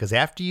ending? Because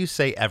after you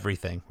say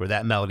everything, where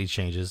that melody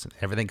changes,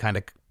 everything kind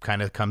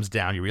of comes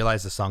down. You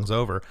realize the song's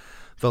over.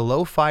 The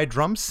lo-fi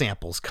drum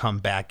samples come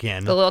back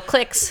in. The little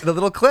clicks. The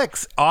little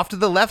clicks off to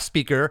the left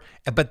speaker,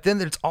 but then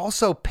it's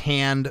also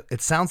panned.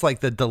 It sounds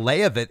like the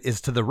delay of it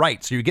is to the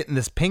right. So you're getting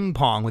this ping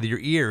pong with your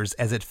ears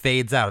as it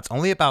fades out. It's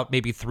only about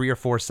maybe 3 or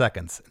 4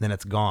 seconds, and then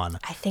it's gone.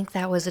 I think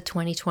that was a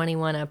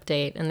 2021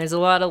 update, and there's a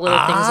lot of little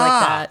things like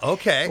that.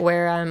 Okay.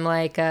 Where I'm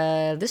like,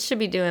 this should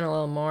be doing a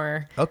little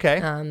more.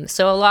 Okay.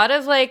 So a lot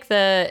of like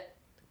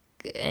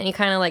any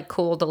kind of like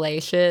cool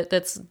delay shit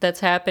that's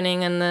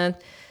happening in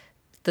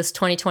this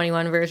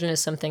 2021 version is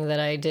something that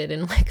I did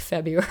in like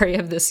February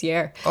of this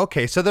year.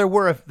 Okay, so there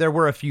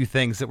were a few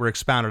things that were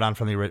expounded on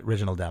from the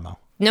original demo.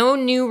 No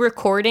new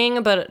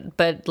recording,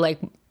 but like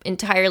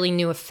entirely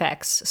new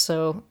effects.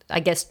 So I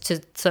guess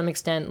to some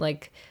extent,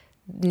 like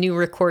new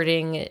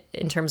recording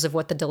in terms of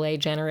what the delay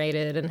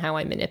generated and how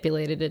I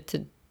manipulated it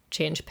to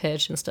change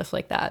pitch and stuff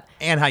like that.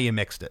 And how you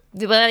mixed it.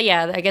 Well,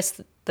 yeah, I guess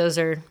those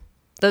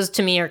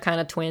to me are kind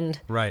of twinned.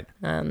 Right.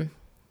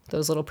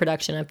 Those little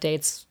production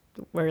updates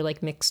were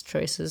like mixed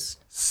choices.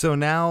 So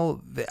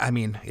now, I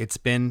mean, it's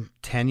been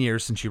 10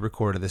 years since you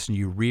recorded this and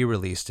you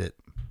re-released it.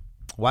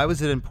 Why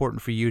was it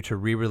important for you to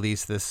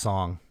re-release this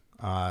song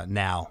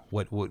now?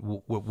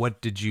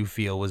 What did you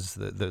feel was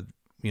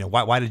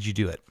why did you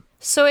do it?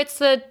 So it's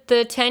the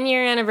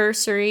 10-year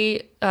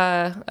anniversary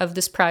of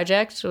this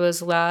project. It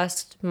was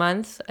last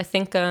month. I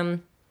think the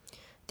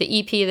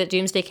EP that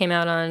Doomsday came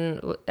out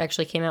on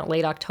actually came out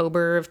late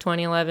October of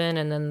 2011,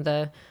 and then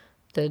the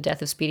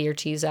Death of Speedy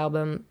Ortiz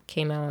album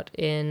came out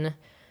in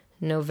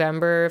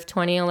November of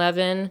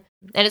 2011.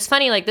 And it's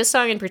funny, like this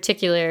song in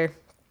particular,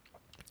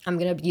 I'm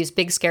going to use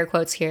big scare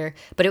quotes here,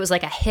 but it was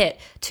like a hit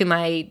to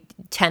my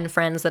 10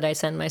 friends that I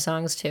send my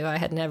songs to. I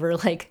had never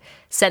like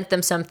sent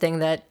them something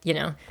that, you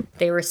know,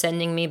 they were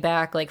sending me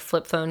back like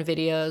flip phone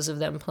videos of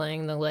them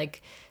playing the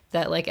like,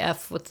 that like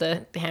F with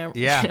the hammer,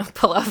 Yeah. you know,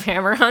 pull off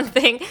hammer on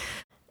thing.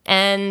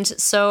 And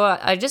so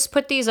I just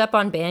put these up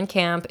on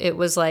Bandcamp. It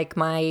was like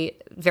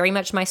very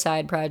much my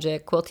side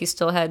project. Quilty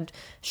still had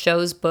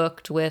shows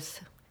booked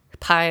with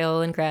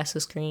Pile and Grass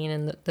is Green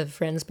and the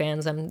friends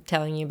bands I'm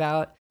telling you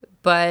about.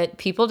 But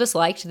people just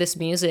liked this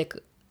music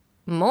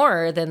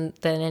more than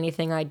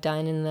anything I'd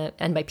done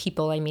and by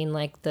people, I mean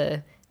like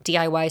the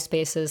DIY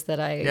spaces that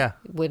I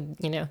would,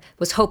 you know,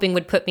 was hoping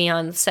would put me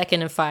on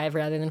second of 5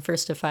 rather than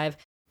first of 5.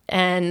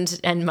 And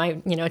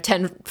my, you know,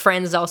 10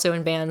 friends also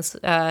in bands,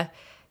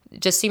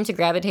 just seemed to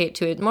gravitate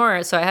to it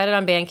more. So I had it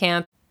on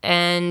Bandcamp,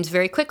 and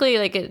very quickly,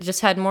 like it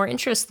just had more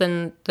interest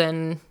than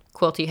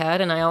Quilty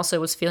had. And I also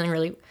was feeling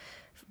really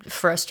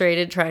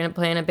frustrated trying to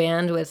play in a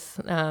band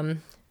with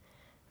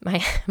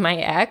my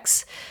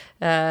ex,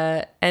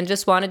 and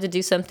just wanted to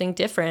do something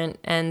different.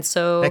 And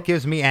so That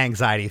gives me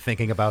anxiety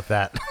thinking about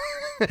that.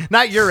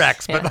 Not your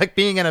ex, but like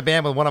being in a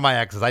band with one of my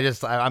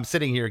exes. I'm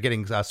sitting here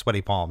getting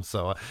sweaty palms.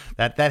 So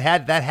that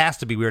has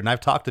to be weird. And I've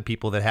talked to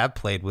people that have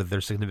played with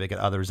their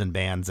significant others in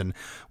bands, and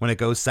when it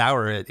goes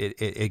sour,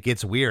 it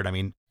gets weird. I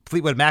mean,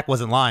 Fleetwood Mac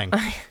wasn't lying.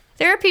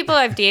 There are people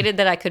I've dated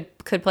that I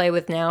could play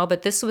with now,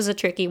 but this was a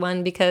tricky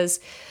one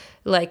because,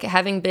 like,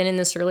 having been in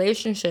this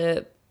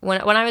relationship, when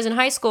I was in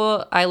high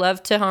school, I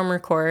loved to home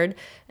record,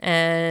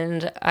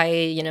 and I,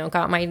 you know,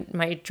 got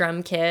my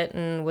drum kit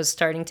and was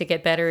starting to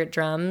get better at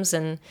drums,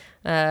 and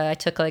I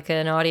took like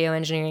an audio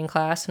engineering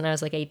class when I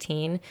was like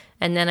 18,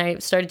 and then I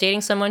started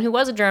dating someone who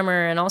was a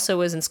drummer and also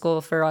was in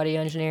school for audio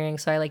engineering,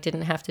 so I like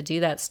didn't have to do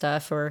that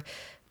stuff,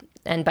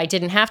 and by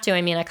didn't have to,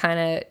 I mean I kind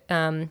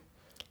of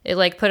it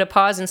like put a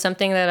pause in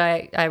something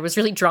that I was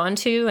really drawn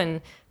to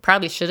and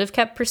probably should have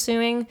kept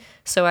pursuing.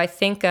 So I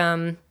think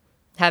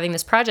having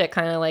this project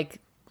kind of like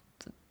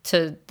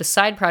to the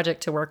side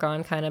project to work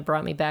on kind of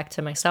brought me back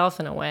to myself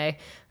in a way,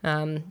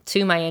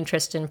 to my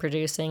interest in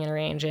producing and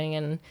arranging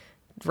and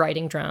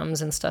writing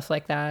drums and stuff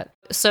like that.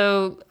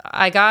 So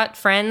I got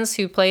friends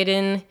who played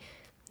in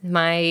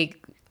my,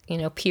 you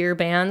know, peer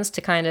bands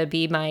to kind of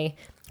be my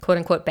quote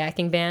unquote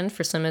backing band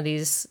for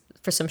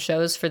some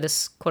shows for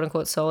this quote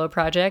unquote solo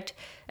project.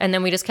 And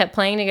then we just kept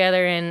playing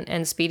together,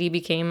 and Speedy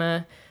became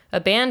a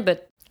band.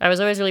 But I was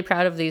always really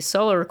proud of these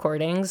solo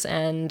recordings,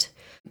 and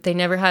they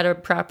never had a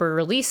proper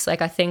release.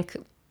 Like, I think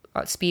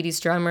Speedy's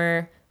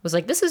drummer was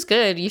like, "This is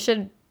good. You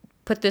should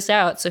put this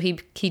out." So he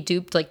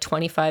duped like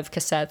 25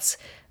 cassettes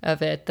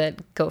of it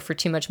that go for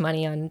too much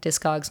money on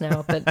Discogs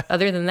now. But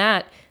other than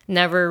that,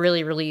 never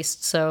really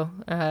released. So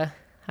I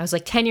was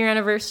like, 10-year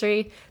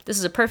anniversary. This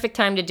is a perfect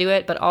time to do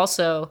it. But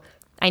also,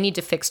 I need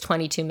to fix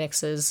 22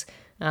 mixes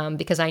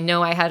because I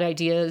know I had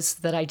ideas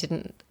that I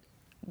didn't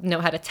know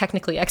how to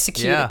technically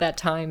execute at that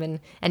time.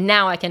 And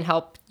now I can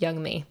help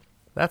young me.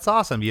 That's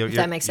awesome.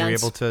 That makes sense.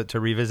 You're able to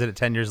revisit it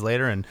 10 years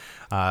later and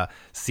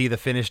see the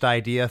finished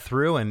idea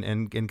through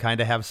and kind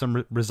of have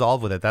some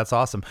resolve with it. That's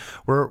awesome.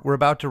 We're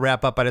about to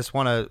wrap up. I just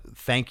want to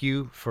thank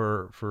you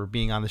for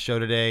being on the show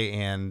today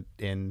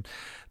and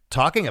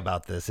talking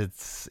about this.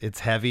 It's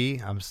heavy.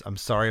 I'm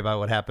sorry about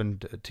what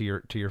happened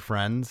to your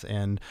friends.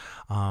 And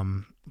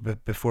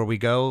but before we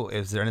go,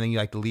 is there anything you'd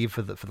like to leave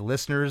for the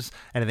listeners?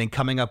 Anything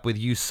coming up with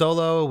you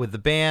solo, with the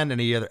band?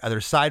 Any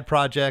other side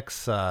projects?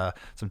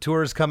 Some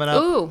tours coming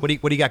up? Ooh. What do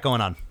you got going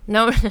on?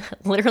 No,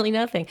 literally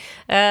nothing.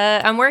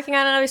 I'm working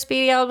on another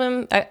Speedy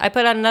album. I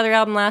put out another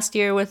album last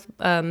year with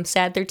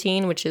Sad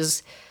 13, which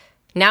is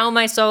now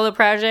my solo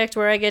project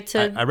where I get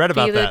to I read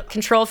about be the that.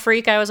 control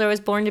freak I was always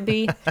born to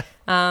be. What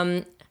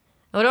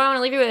do I want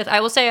to leave you with?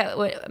 I will say,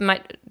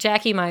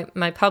 Jackie,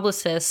 my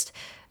publicist,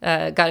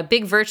 got a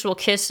big virtual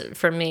kiss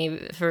from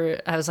me.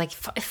 I was like,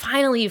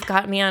 finally, you've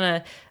got me on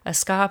a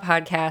ska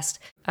podcast.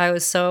 I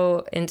was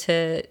so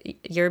into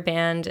your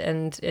band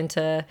and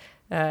into,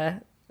 I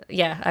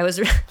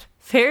was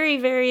very,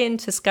 very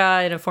into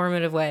ska in a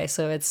formative way.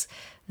 So it's,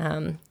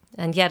 and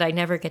yet I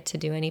never get to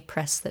do any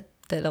press that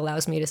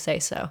allows me to say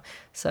so.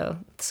 So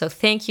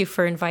thank you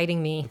for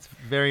inviting me. It's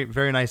very,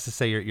 very nice to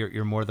say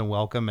you're more than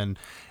welcome.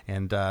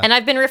 And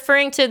I've been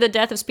referring to the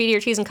death of Speedy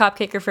Ortiz and Cop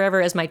Kicker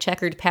Forever as my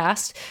checkered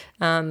past.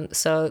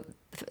 So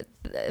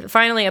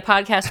finally a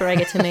podcast where I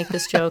get to make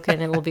this joke and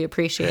it will be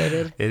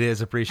appreciated. It is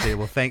appreciated.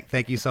 Well,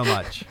 thank you so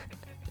much.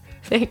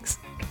 Thanks.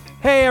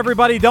 Hey,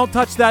 everybody, don't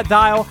touch that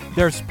dial.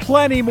 There's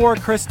plenty more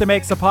Krista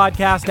Makes a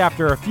Podcast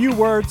after a few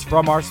words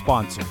from our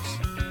sponsors.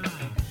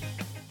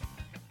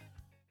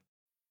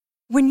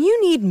 When you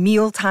need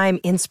mealtime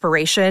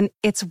inspiration,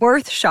 it's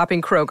worth shopping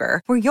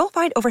Kroger, where you'll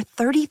find over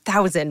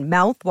 30,000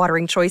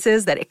 mouth-watering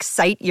choices that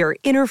excite your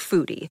inner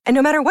foodie. And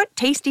no matter what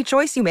tasty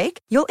choice you make,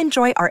 you'll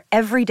enjoy our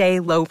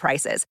everyday low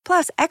prices,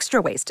 plus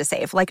extra ways to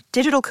save, like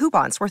digital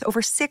coupons worth over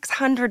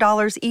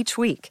 $600 each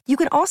week. You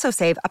can also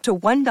save up to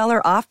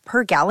 $1 off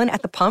per gallon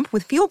at the pump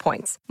with fuel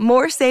points.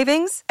 More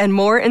savings and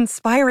more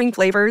inspiring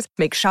flavors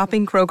make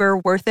shopping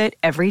Kroger worth it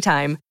every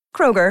time.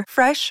 Kroger,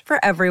 fresh for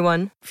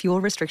everyone.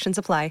 Fuel restrictions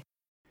apply.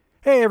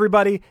 Hey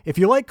everybody, if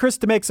you like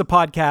Krista Makes a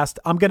Podcast,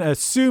 I'm going to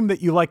assume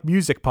that you like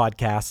music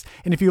podcasts.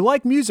 And if you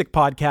like music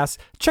podcasts,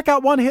 check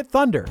out One Hit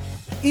Thunder.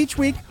 Each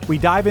week, we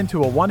dive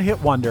into a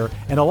one-hit wonder,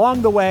 and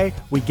along the way,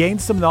 we gain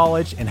some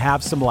knowledge and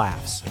have some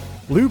laughs.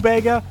 Lou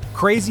Bega,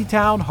 Crazy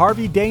Town,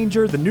 Harvey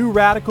Danger, The New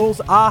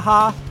Radicals,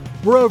 Aha.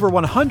 We're over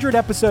 100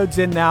 episodes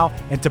in now,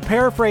 and to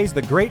paraphrase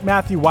the great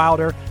Matthew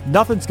Wilder,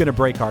 nothing's going to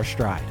break our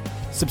stride.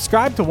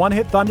 Subscribe to One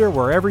Hit Thunder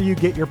wherever you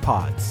get your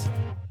pods.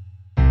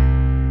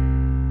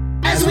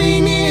 As we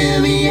near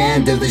the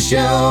end of the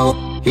show,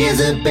 here's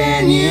a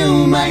band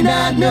you might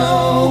not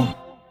know.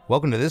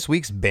 Welcome to this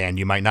week's Band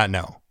You Might Not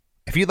Know.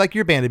 If you'd like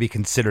your band to be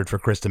considered for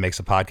Krista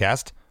Makes a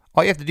Podcast,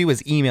 all you have to do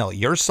is email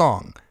your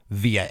song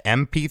via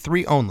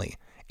MP3 only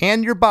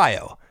and your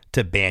bio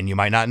to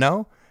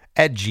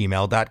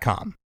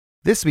bandyoumightnotknow@gmail.com.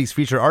 This week's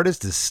featured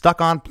artist is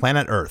Stuck on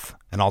Planet Earth,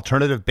 an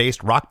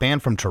alternative-based rock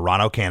band from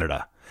Toronto,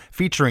 Canada,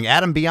 featuring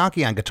Adam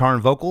Bianchi on guitar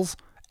and vocals,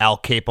 Al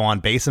Capo on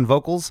bass and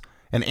vocals,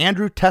 and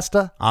Andrew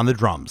Testa on the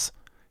drums.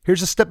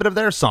 Here's a snippet of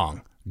their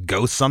song,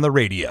 Ghosts on the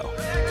Radio.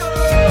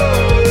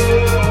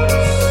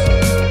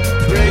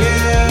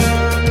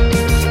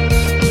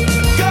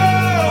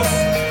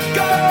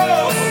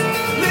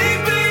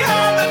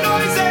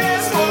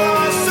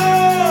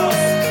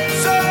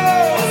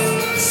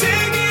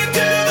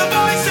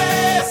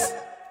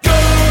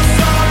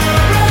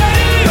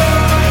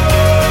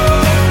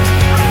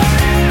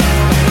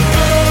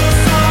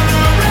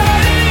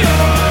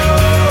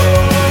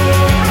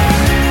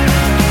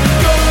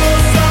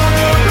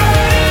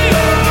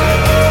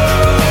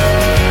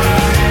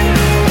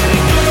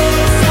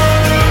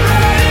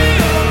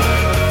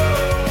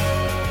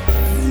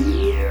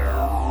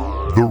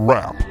 The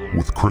Wrap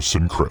with Chris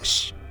and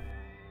Chris.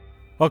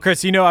 Well,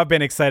 Chris, you know I've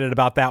been excited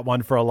about that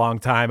one for a long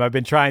time. I've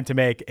been trying to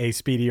make a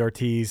Speedy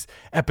Ortiz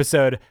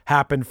episode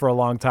happen for a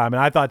long time,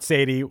 and I thought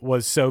Sadie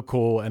was so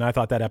cool, and I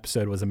thought that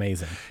episode was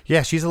amazing.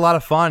 Yeah, she's a lot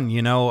of fun.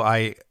 You know,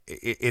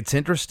 it's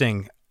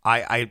interesting.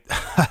 I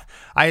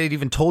had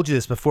even told you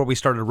this before we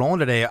started rolling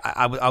today.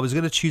 I was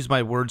going to choose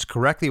my words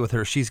correctly with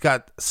her. She's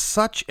got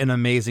such an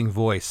amazing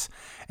voice,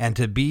 and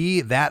to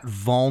be that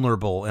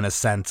vulnerable in a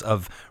sense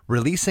of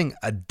releasing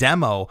a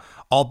demo,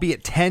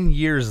 albeit 10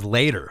 years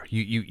later,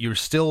 you're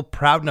still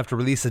proud enough to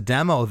release a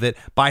demo that,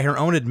 by her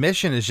own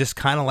admission, is just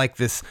kind of like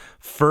this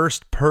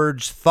first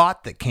purge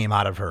thought that came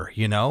out of her,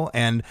 you know.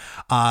 And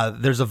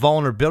there's a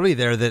vulnerability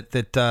there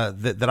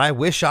that I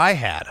wish I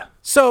had.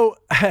 So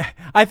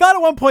I thought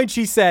at one point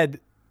she said,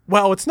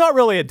 well, it's not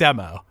really a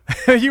demo.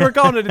 You were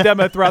calling it a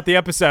demo throughout the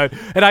episode,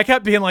 and I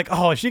kept being like,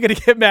 oh, is she going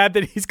to get mad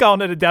that he's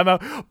calling it a demo?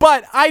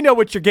 But I know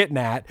what you're getting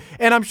at,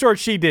 and I'm sure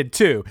she did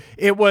too.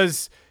 It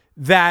was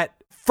that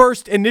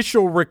first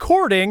initial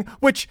recording,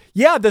 which,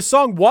 yeah, the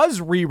song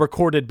was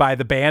re-recorded by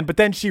the band, but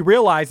then she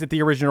realized that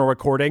the original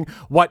recording,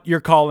 what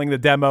you're calling the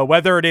demo,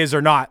 whether it is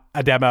or not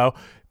a demo,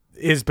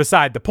 is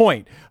beside the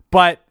point.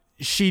 But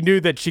she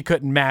knew that she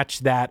couldn't match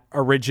that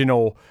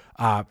original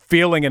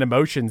feeling and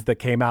emotions that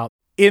came out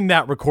in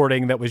that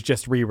recording that was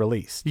just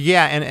re-released.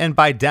 Yeah, and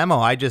by demo,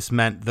 I just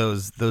meant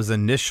those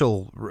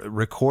initial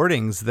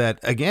recordings that,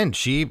 again,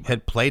 she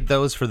had played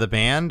those for the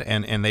band,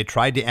 and they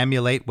tried to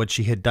emulate what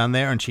she had done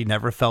there, and she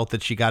never felt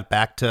that she got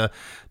back to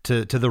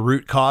the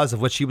root cause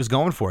of what she was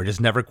going for. It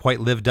just never quite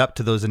lived up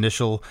to those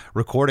initial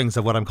recordings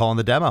of what I'm calling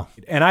the demo.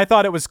 And I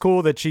thought it was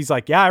cool that she's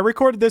like, yeah, I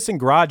recorded this in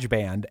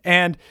GarageBand.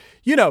 And,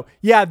 you know,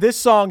 yeah, this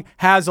song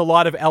has a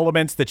lot of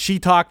elements that she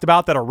talked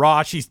about that are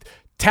raw. She's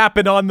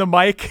tapping on the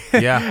mic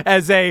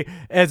as a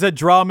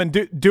drum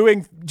and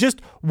doing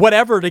just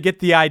whatever to get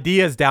the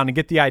ideas down and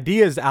get the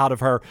ideas out of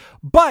her.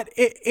 But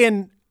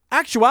in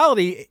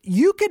actuality,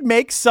 you could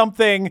make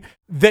something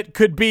that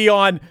could be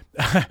on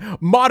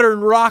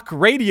modern rock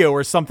radio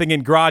or something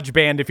in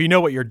GarageBand if you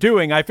know what you're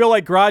doing. I feel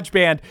like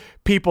GarageBand,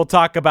 people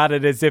talk about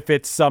it as if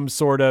it's some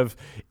sort of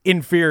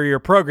inferior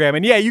program.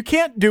 And yeah, you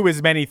can't do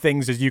as many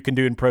things as you can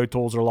do in Pro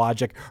Tools or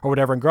Logic or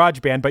whatever in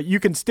GarageBand, but you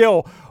can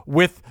still,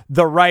 with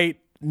the right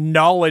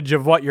knowledge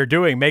of what you're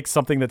doing, make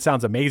something that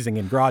sounds amazing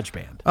in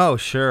GarageBand. Oh,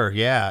 sure.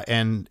 Yeah.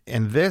 And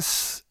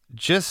this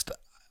just,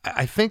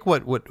 I think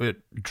what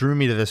drew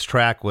me to this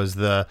track was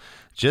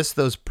just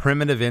those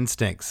primitive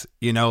instincts.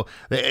 You know,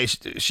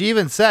 she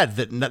even said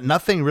that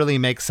nothing really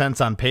makes sense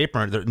on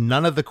paper.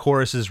 None of the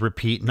choruses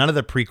repeat, none of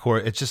the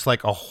pre-chorus. It's just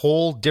like a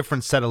whole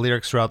different set of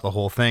lyrics throughout the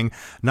whole thing.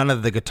 None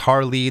of the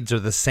guitar leads are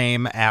the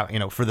same,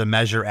 for the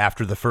measure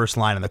after the first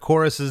line in the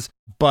choruses.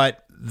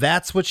 But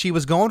that's what she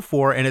was going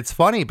for. And it's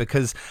funny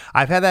because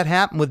I've had that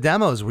happen with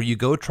demos where you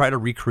go try to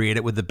recreate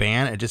it with the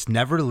band. It just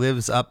never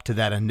lives up to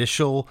that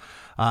initial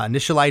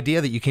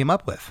idea that you came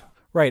up with.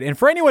 Right. And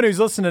for anyone who's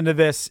listening to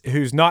this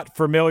who's not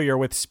familiar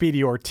with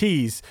Speedy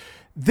Ortiz,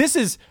 this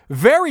is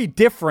very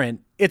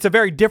different. It's a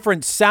very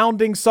different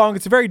sounding song.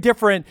 It's a very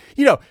different,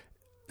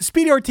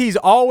 Speedy Ortiz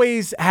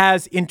always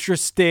has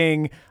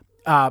interesting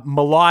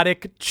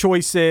melodic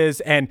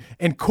choices and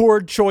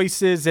chord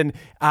choices, and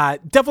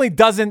definitely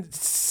doesn't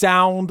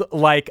sound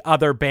like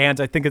other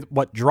bands. I think it's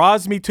what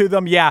draws me to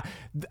them. Yeah,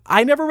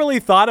 I never really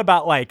thought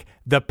about like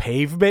the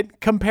Pavement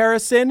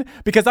comparison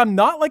because I'm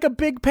not like a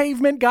big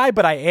Pavement guy,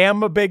 but I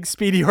am a big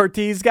Speedy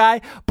Ortiz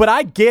guy. But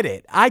I get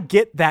it. I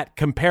get that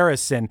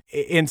comparison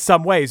in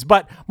some ways.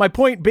 But my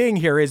point being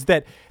here is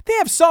that they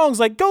have songs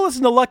like, go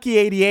listen to Lucky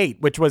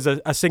 88, which was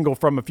a single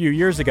from a few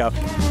years ago.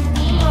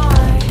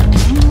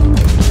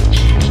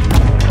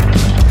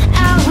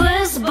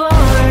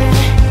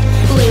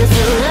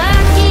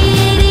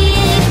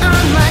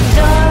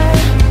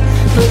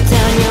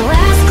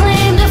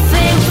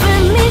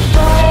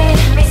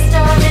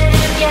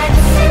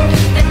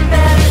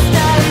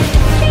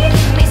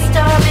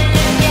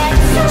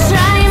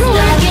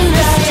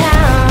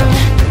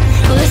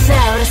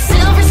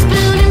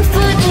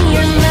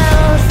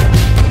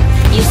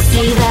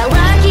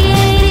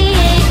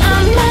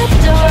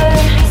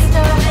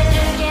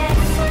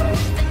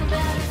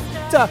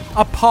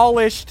 A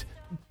polished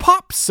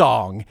pop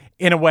song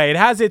in a way. It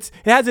has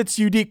its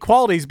unique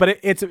qualities, but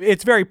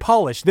it's very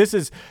polished. This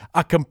is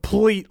a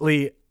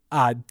completely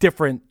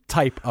different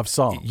type of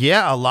song.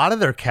 Yeah, a lot of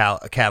their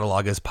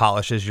catalog is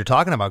polished, as you're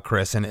talking about,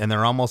 Chris, and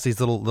they're almost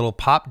these little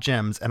pop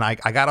gems. And I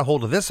got a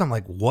hold of this. I'm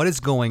like, what is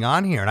going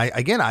on here? And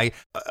I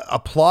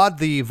applaud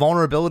the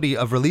vulnerability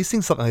of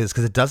releasing something like this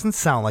because it doesn't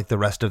sound like the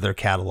rest of their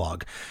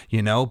catalog,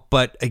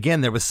 But again,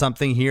 there was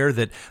something here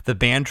that the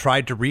band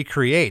tried to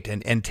recreate,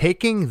 and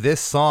taking this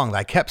song.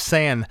 I kept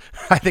saying,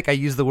 I think I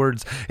used the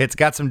words, it's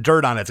got some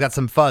dirt on it, it's got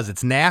some fuzz,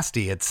 it's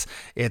nasty, it's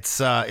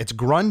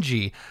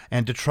grungy,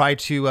 and to try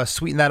to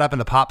sweeten that up in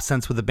the pop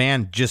sense with the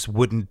band just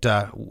wouldn't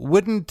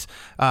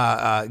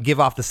give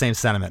off the same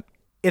sentiment.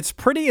 It's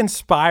pretty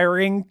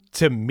inspiring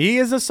to me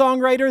as a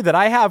songwriter that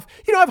I have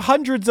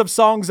hundreds of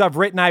songs I've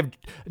written. I've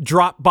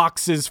drop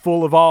boxes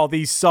full of all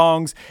these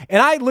songs,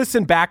 and I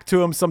listen back to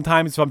them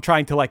sometimes if I'm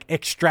trying to like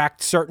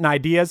extract certain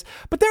ideas.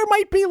 But there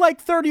might be like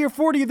 30 or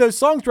 40 of those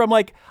songs where I'm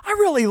like, I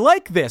really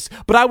like this,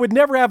 but I would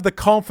never have the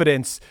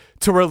confidence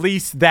to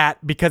release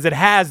that because it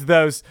has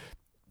those,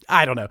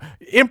 I don't know,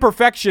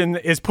 imperfection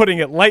is putting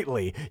it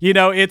lightly.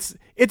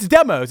 It's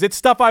demos. It's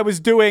stuff I was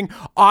doing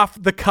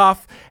off the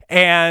cuff,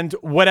 and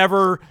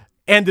whatever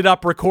ended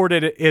up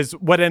recorded is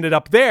what ended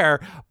up there.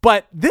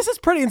 But this is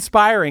pretty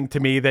inspiring to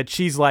me that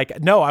she's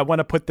like, no, I want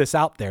to put this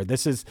out there.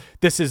 This is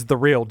the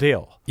real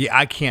deal. Yeah,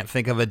 I can't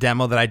think of a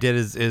demo that I did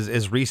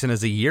as recent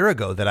as a year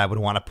ago that I would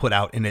want to put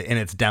out in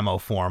its demo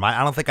form.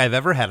 I don't think I've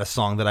ever had a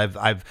song that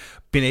I've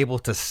been able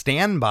to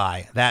stand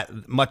by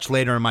that much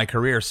later in my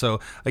career. So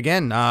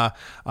again, a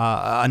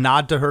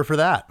nod to her for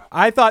that.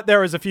 I thought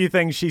there was a few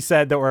things she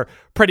said that were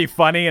pretty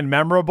funny and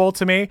memorable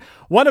to me.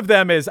 One of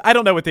them is, I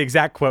don't know what the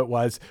exact quote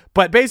was,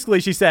 but basically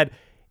she said,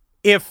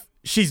 if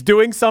she's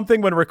doing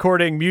something when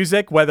recording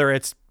music, whether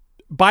it's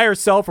by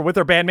herself or with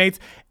her bandmates,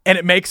 and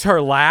it makes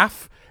her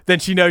laugh, then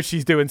she knows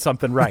she's doing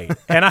something right.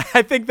 And I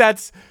think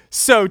that's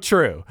so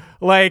true.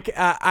 Like,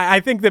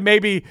 I think that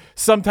maybe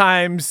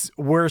sometimes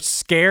we're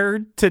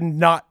scared to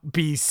not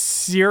be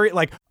serious.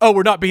 Like, oh,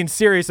 we're not being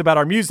serious about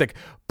our music.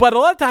 But a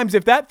lot of times,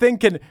 if that thing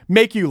can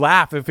make you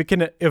laugh, if it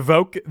can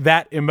evoke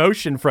that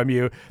emotion from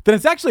you, then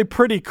it's actually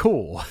pretty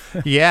cool.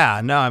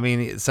 Yeah, no, I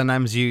mean,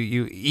 sometimes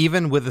you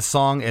even with a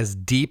song as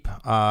deep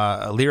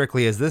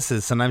lyrically as this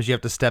is, sometimes you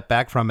have to step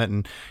back from it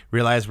and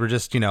realize we're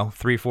just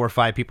 3, 4,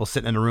 5 people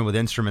sitting in a room with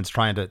instruments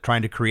trying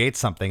to create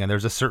something, and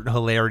there's a certain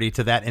hilarity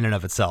to that in and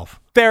of itself.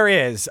 There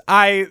is.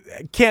 I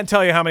can't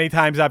tell you how many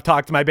times I've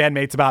talked to my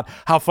bandmates about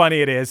how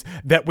funny it is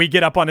that we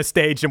get up on a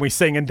stage and we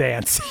sing and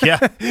dance.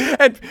 Yeah.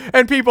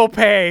 and people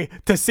pay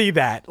to see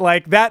that.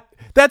 Like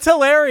that's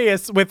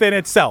hilarious within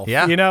itself.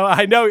 Yeah.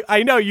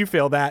 I know you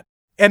feel that.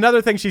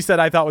 Another thing she said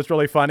I thought was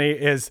really funny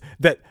is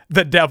that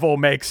the devil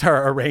makes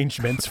her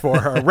arrangements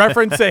for her.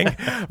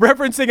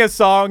 referencing a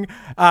song.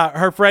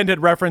 Her friend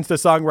had referenced a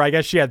song where I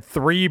guess she had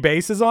 3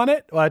 basses on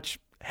it, which,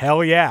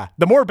 hell yeah.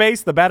 The more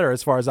bass, the better,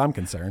 as far as I'm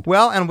concerned.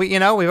 Well, and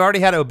we've already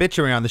had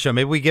Obituary on the show.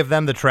 Maybe we give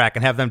them the track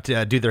and have them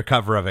do their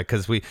cover of it,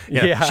 because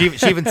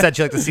she even said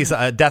she'd like to see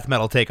a death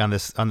metal take on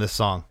this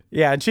song.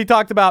 Yeah, and she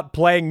talked about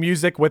playing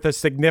music with a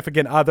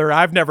significant other.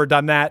 I've never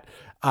done that.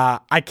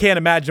 I can't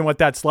imagine what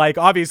that's like.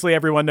 Obviously,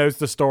 everyone knows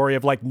the story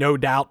of like No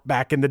Doubt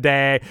back in the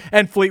day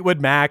and Fleetwood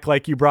Mac,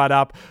 like you brought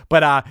up.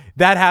 But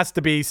that has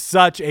to be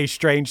such a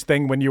strange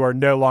thing when you are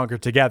no longer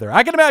together.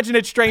 I can imagine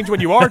it's strange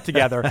when you are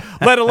together,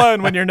 let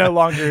alone when you're no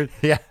longer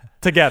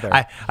together.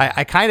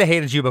 I kind of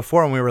hated you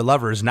before when we were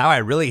lovers. Now I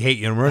really hate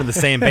you, and we're in the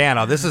same band.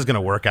 Oh, this is going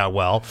to work out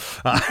well.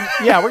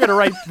 Yeah, we're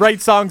going to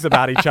write songs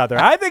about each other.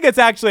 I think it's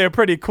actually a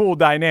pretty cool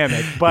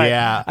dynamic, but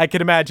yeah. I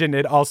can imagine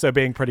it also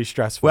being pretty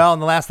stressful. Well,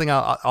 and the last thing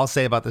I'll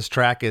say about this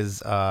track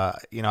is,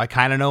 I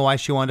kind of know why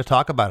she wanted to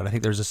talk about it. I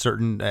think there's a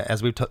certain,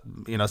 as we've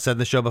said in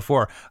the show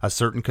before, a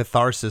certain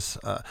catharsis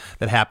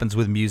that happens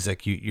with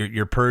music.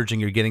 You're purging,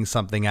 you're getting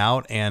something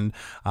out, and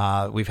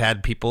we've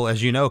had people,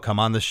 as you know, come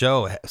on the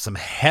show, some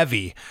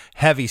heavy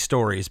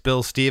stories.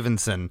 Bill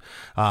Stevenson,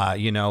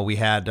 we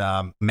had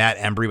Matt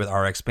Embry with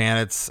RX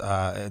Bandits.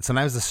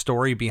 Sometimes the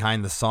story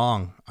behind the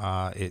song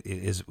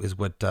is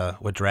what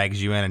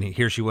drags you in. And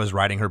here she was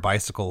riding her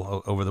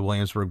bicycle over the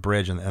Williamsburg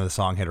Bridge, and the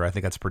song hit her. I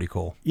think that's pretty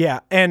cool.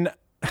 Yeah, and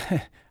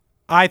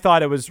I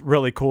thought it was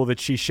really cool that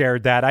she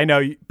shared that. I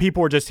know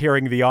people were just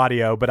hearing the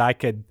audio, but I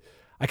could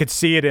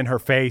see it in her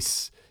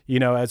face.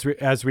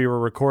 As we were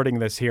recording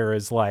this here,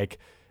 is like,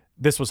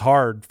 this was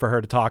hard for her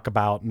to talk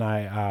about, and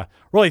I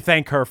really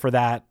thank her for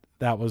that.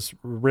 That was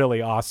really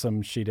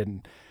awesome. She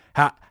didn't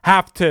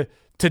have to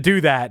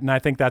do that, and I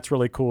think that's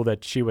really cool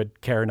that she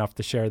would care enough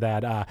to share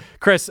that.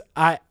 Chris,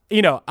 I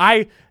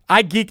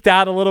geeked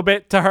out a little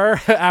bit to her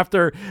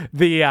after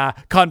the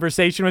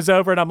conversation was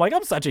over, and I'm like,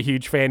 I'm such a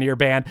huge fan of your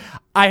band.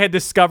 I had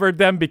discovered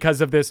them because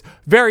of this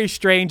very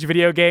strange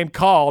video game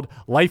called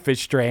Life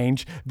is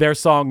Strange. Their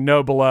song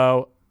No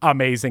Below,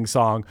 amazing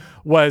song,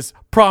 was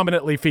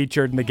prominently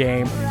featured in the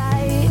game. So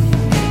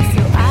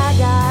I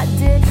got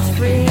ditched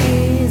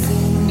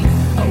freezing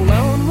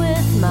alone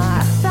with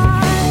my thoughts.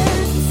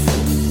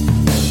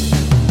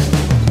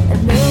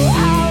 And though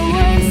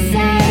I was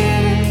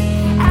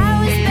sad,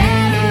 I was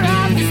better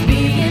off just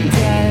being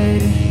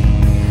dead.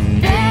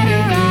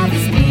 Better off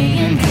just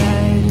being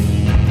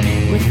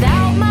dead.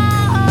 Without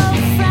my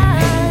old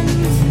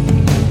friends.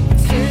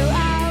 True,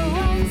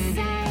 I was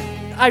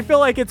sad. I feel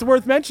like it's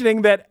worth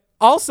mentioning that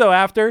also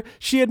after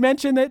she had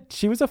mentioned that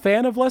she was a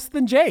fan of Less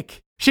Than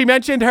Jake. She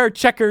mentioned her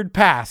checkered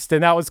past,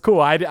 and that was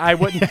cool. I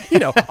wouldn't,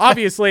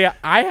 obviously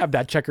I have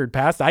that checkered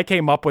past. I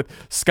came up with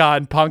ska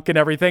and punk and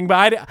everything,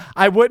 but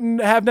I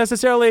wouldn't have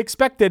necessarily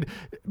expected,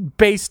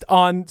 based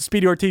on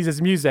Speedy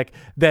Ortiz's music,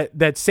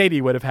 that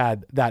Sadie would have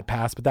had that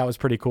past, but that was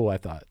pretty cool, I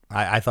thought.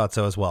 I thought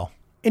so as well.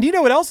 And you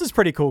know what else is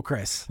pretty cool,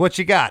 Chris? What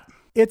you got?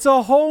 It's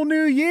a whole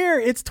new year.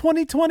 It's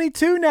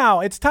 2022 now.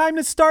 It's time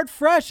to start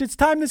fresh. It's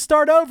time to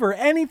start over.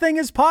 Anything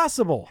is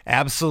possible.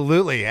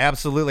 Absolutely.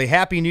 Absolutely.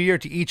 Happy New Year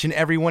to each and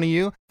every one of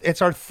you.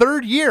 It's our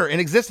 3rd year in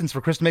existence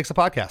for Chris Makes a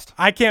Podcast.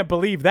 I can't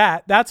believe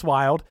that. That's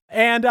wild.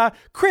 And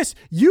Chris,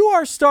 you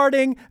are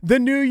starting the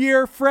new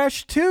year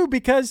fresh too,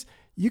 because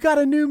you got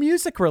a new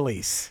music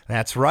release.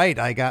 That's right.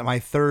 I got my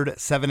 3rd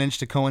 7-inch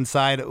to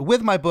coincide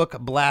with my book,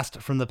 Blast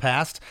from the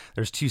Past.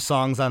 There's 2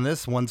 songs on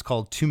this. One's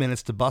called 2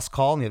 Minutes to Bus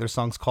Call, and the other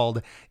song's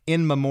called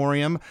In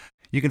Memoriam.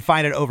 You can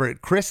find it over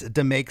at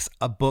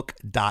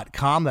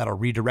chrisdemakesabook.com. That'll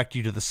redirect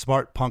you to the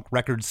Smart Punk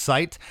Records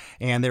site.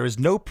 And there is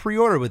no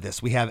pre-order with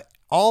this. We have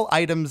all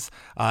items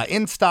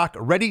in stock,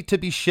 ready to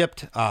be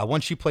shipped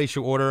once you place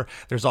your order.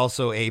 There's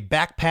also a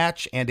back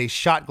patch and a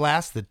shot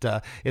glass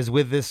that is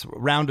with this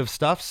round of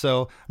stuff.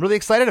 So I'm really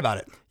excited about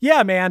it.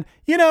 Yeah, man.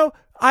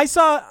 I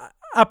saw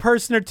a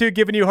person or two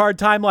giving you a hard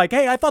time like,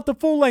 hey, I thought the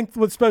full length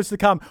was supposed to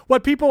come.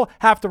 What people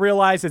have to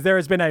realize is there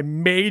has been a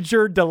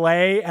major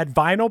delay at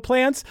Vinyl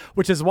Plants,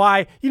 which is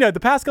why, the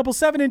past couple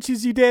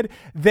 7-inches you did,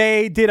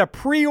 they did a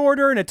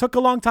pre-order and it took a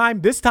long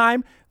time. This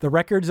time, the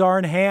records are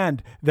in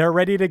hand. They're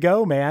ready to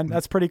go, man.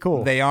 That's pretty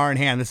cool. They are in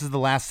hand. This is the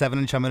last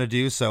 7-inch I'm going to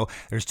do. So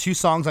there's 2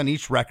 songs on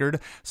each record.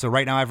 So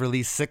right now I've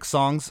released 6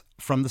 songs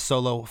from the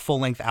solo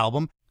full-length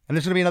album. And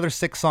there's going to be another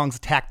 6 songs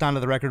tacked onto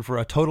the record for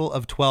a total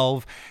of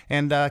 12.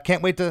 And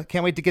can't wait to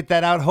get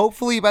that out.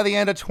 Hopefully by the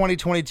end of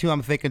 2022.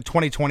 I'm thinking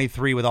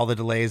 2023 with all the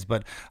delays,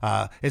 but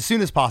as soon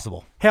as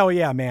possible. Hell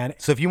yeah, man.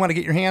 So if you want to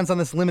get your hands on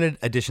this limited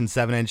edition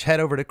 7-inch, head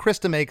over to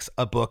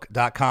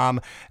chrisdemakesabook.com.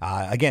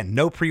 Again,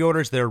 no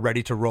pre-orders. They're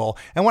ready to roll.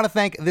 I want to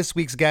thank this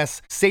week's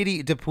guest,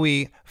 Sadie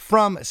Dupuis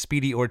from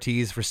Speedy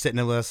Ortiz, for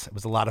sitting with us. It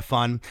was a lot of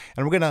fun.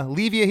 And we're going to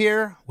leave you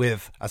here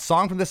with a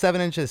song from the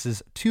 7-inch. This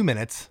is 2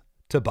 Minutes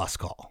to Bus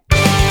Call.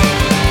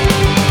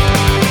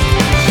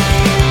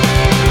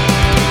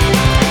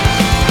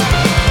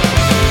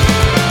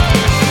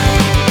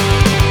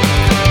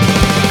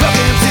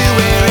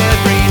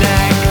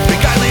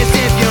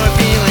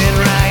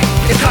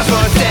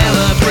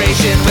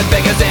 With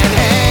beggars and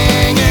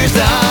hangers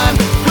on,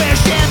 where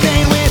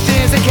champagne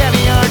wishes and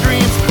caviar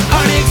dreams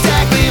aren't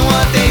exactly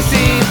what they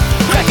seem.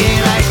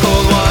 Cracking ice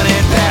cold one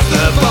and pass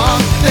the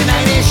bong. The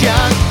night is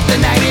young,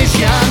 the night is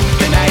young,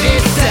 the night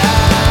is so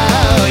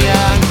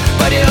young,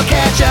 but it'll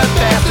catch up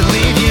fast and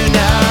leave.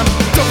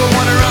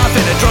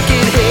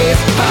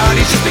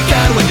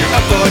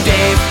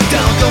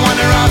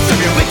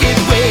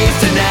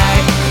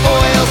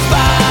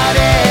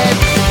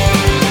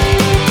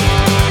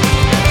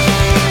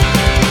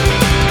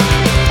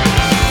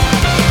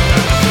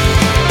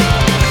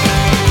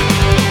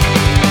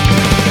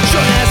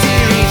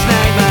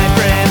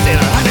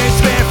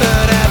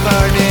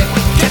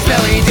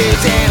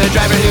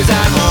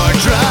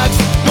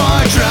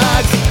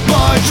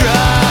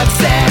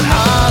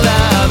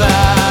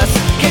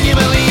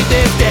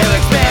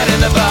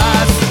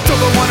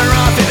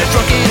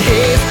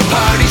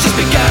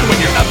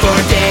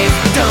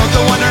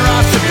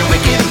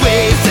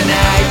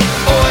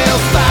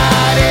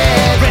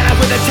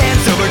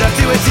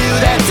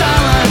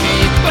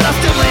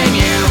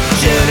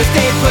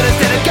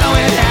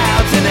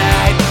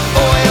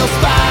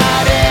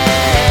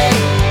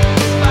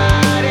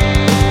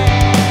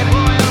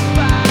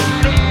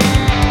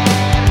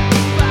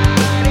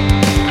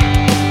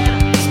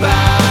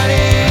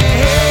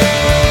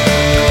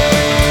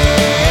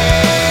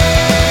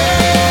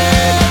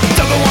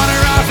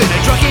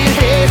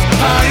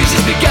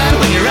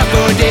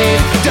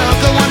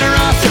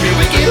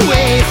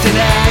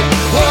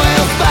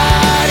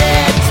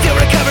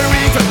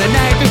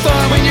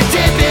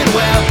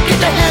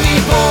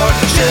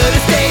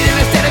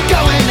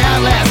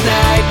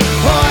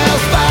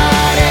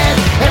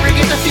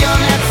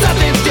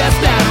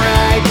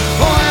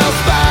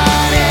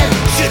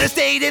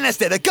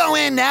 should have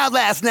gone out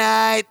last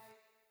night.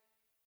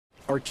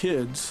 Our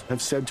kids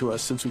have said to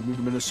us since we moved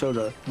to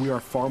Minnesota, we are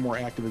far more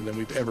active than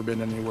we've ever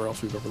been anywhere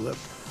else we've ever lived.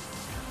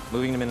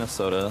 Moving to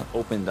Minnesota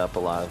opened up a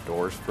lot of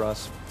doors for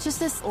us. Just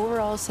this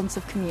overall sense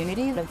of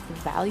community, the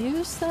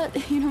values that,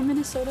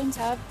 Minnesotans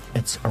have.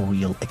 It's a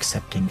real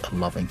accepting,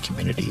 loving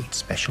community,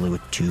 especially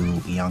with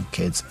 2 young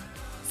kids.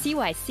 See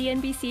why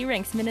CNBC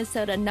ranks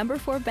Minnesota number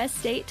 4 best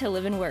state to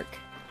live and work.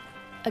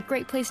 A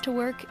great place to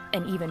work,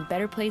 an even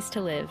better place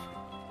to live.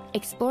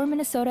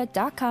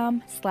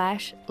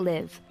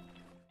 ExploreMinnesota.com/live.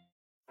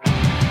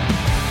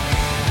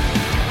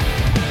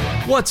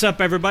 What's up,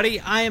 everybody?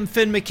 I am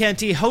Finn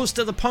McKenty, host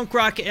of the Punk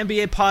Rock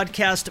NBA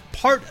podcast,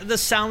 part of the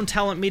Sound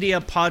Talent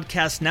Media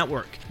Podcast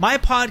Network. My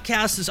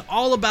podcast is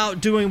all about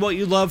doing what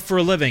you love for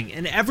a living,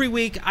 and every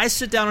week I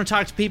sit down and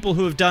talk to people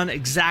who have done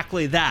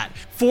exactly that.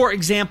 For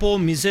example,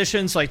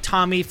 musicians like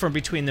Tommy from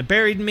Between the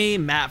Buried and Me,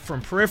 Matt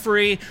from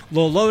Periphery,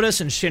 Lil Lotus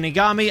and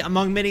Shinigami,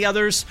 among many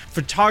others.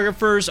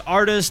 Photographers,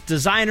 artists,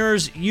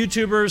 designers,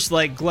 YouTubers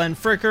like Glenn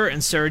Fricker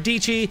and Sarah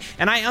Dici,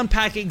 and I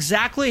unpack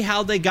exactly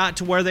how they got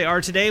to where they are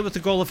today with the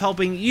goal of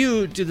helping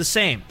you do the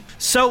same.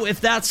 So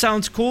if that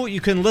sounds cool,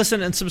 you can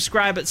listen and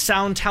subscribe at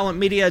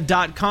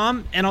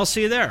soundtalentmedia.com, and I'll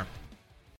see you there.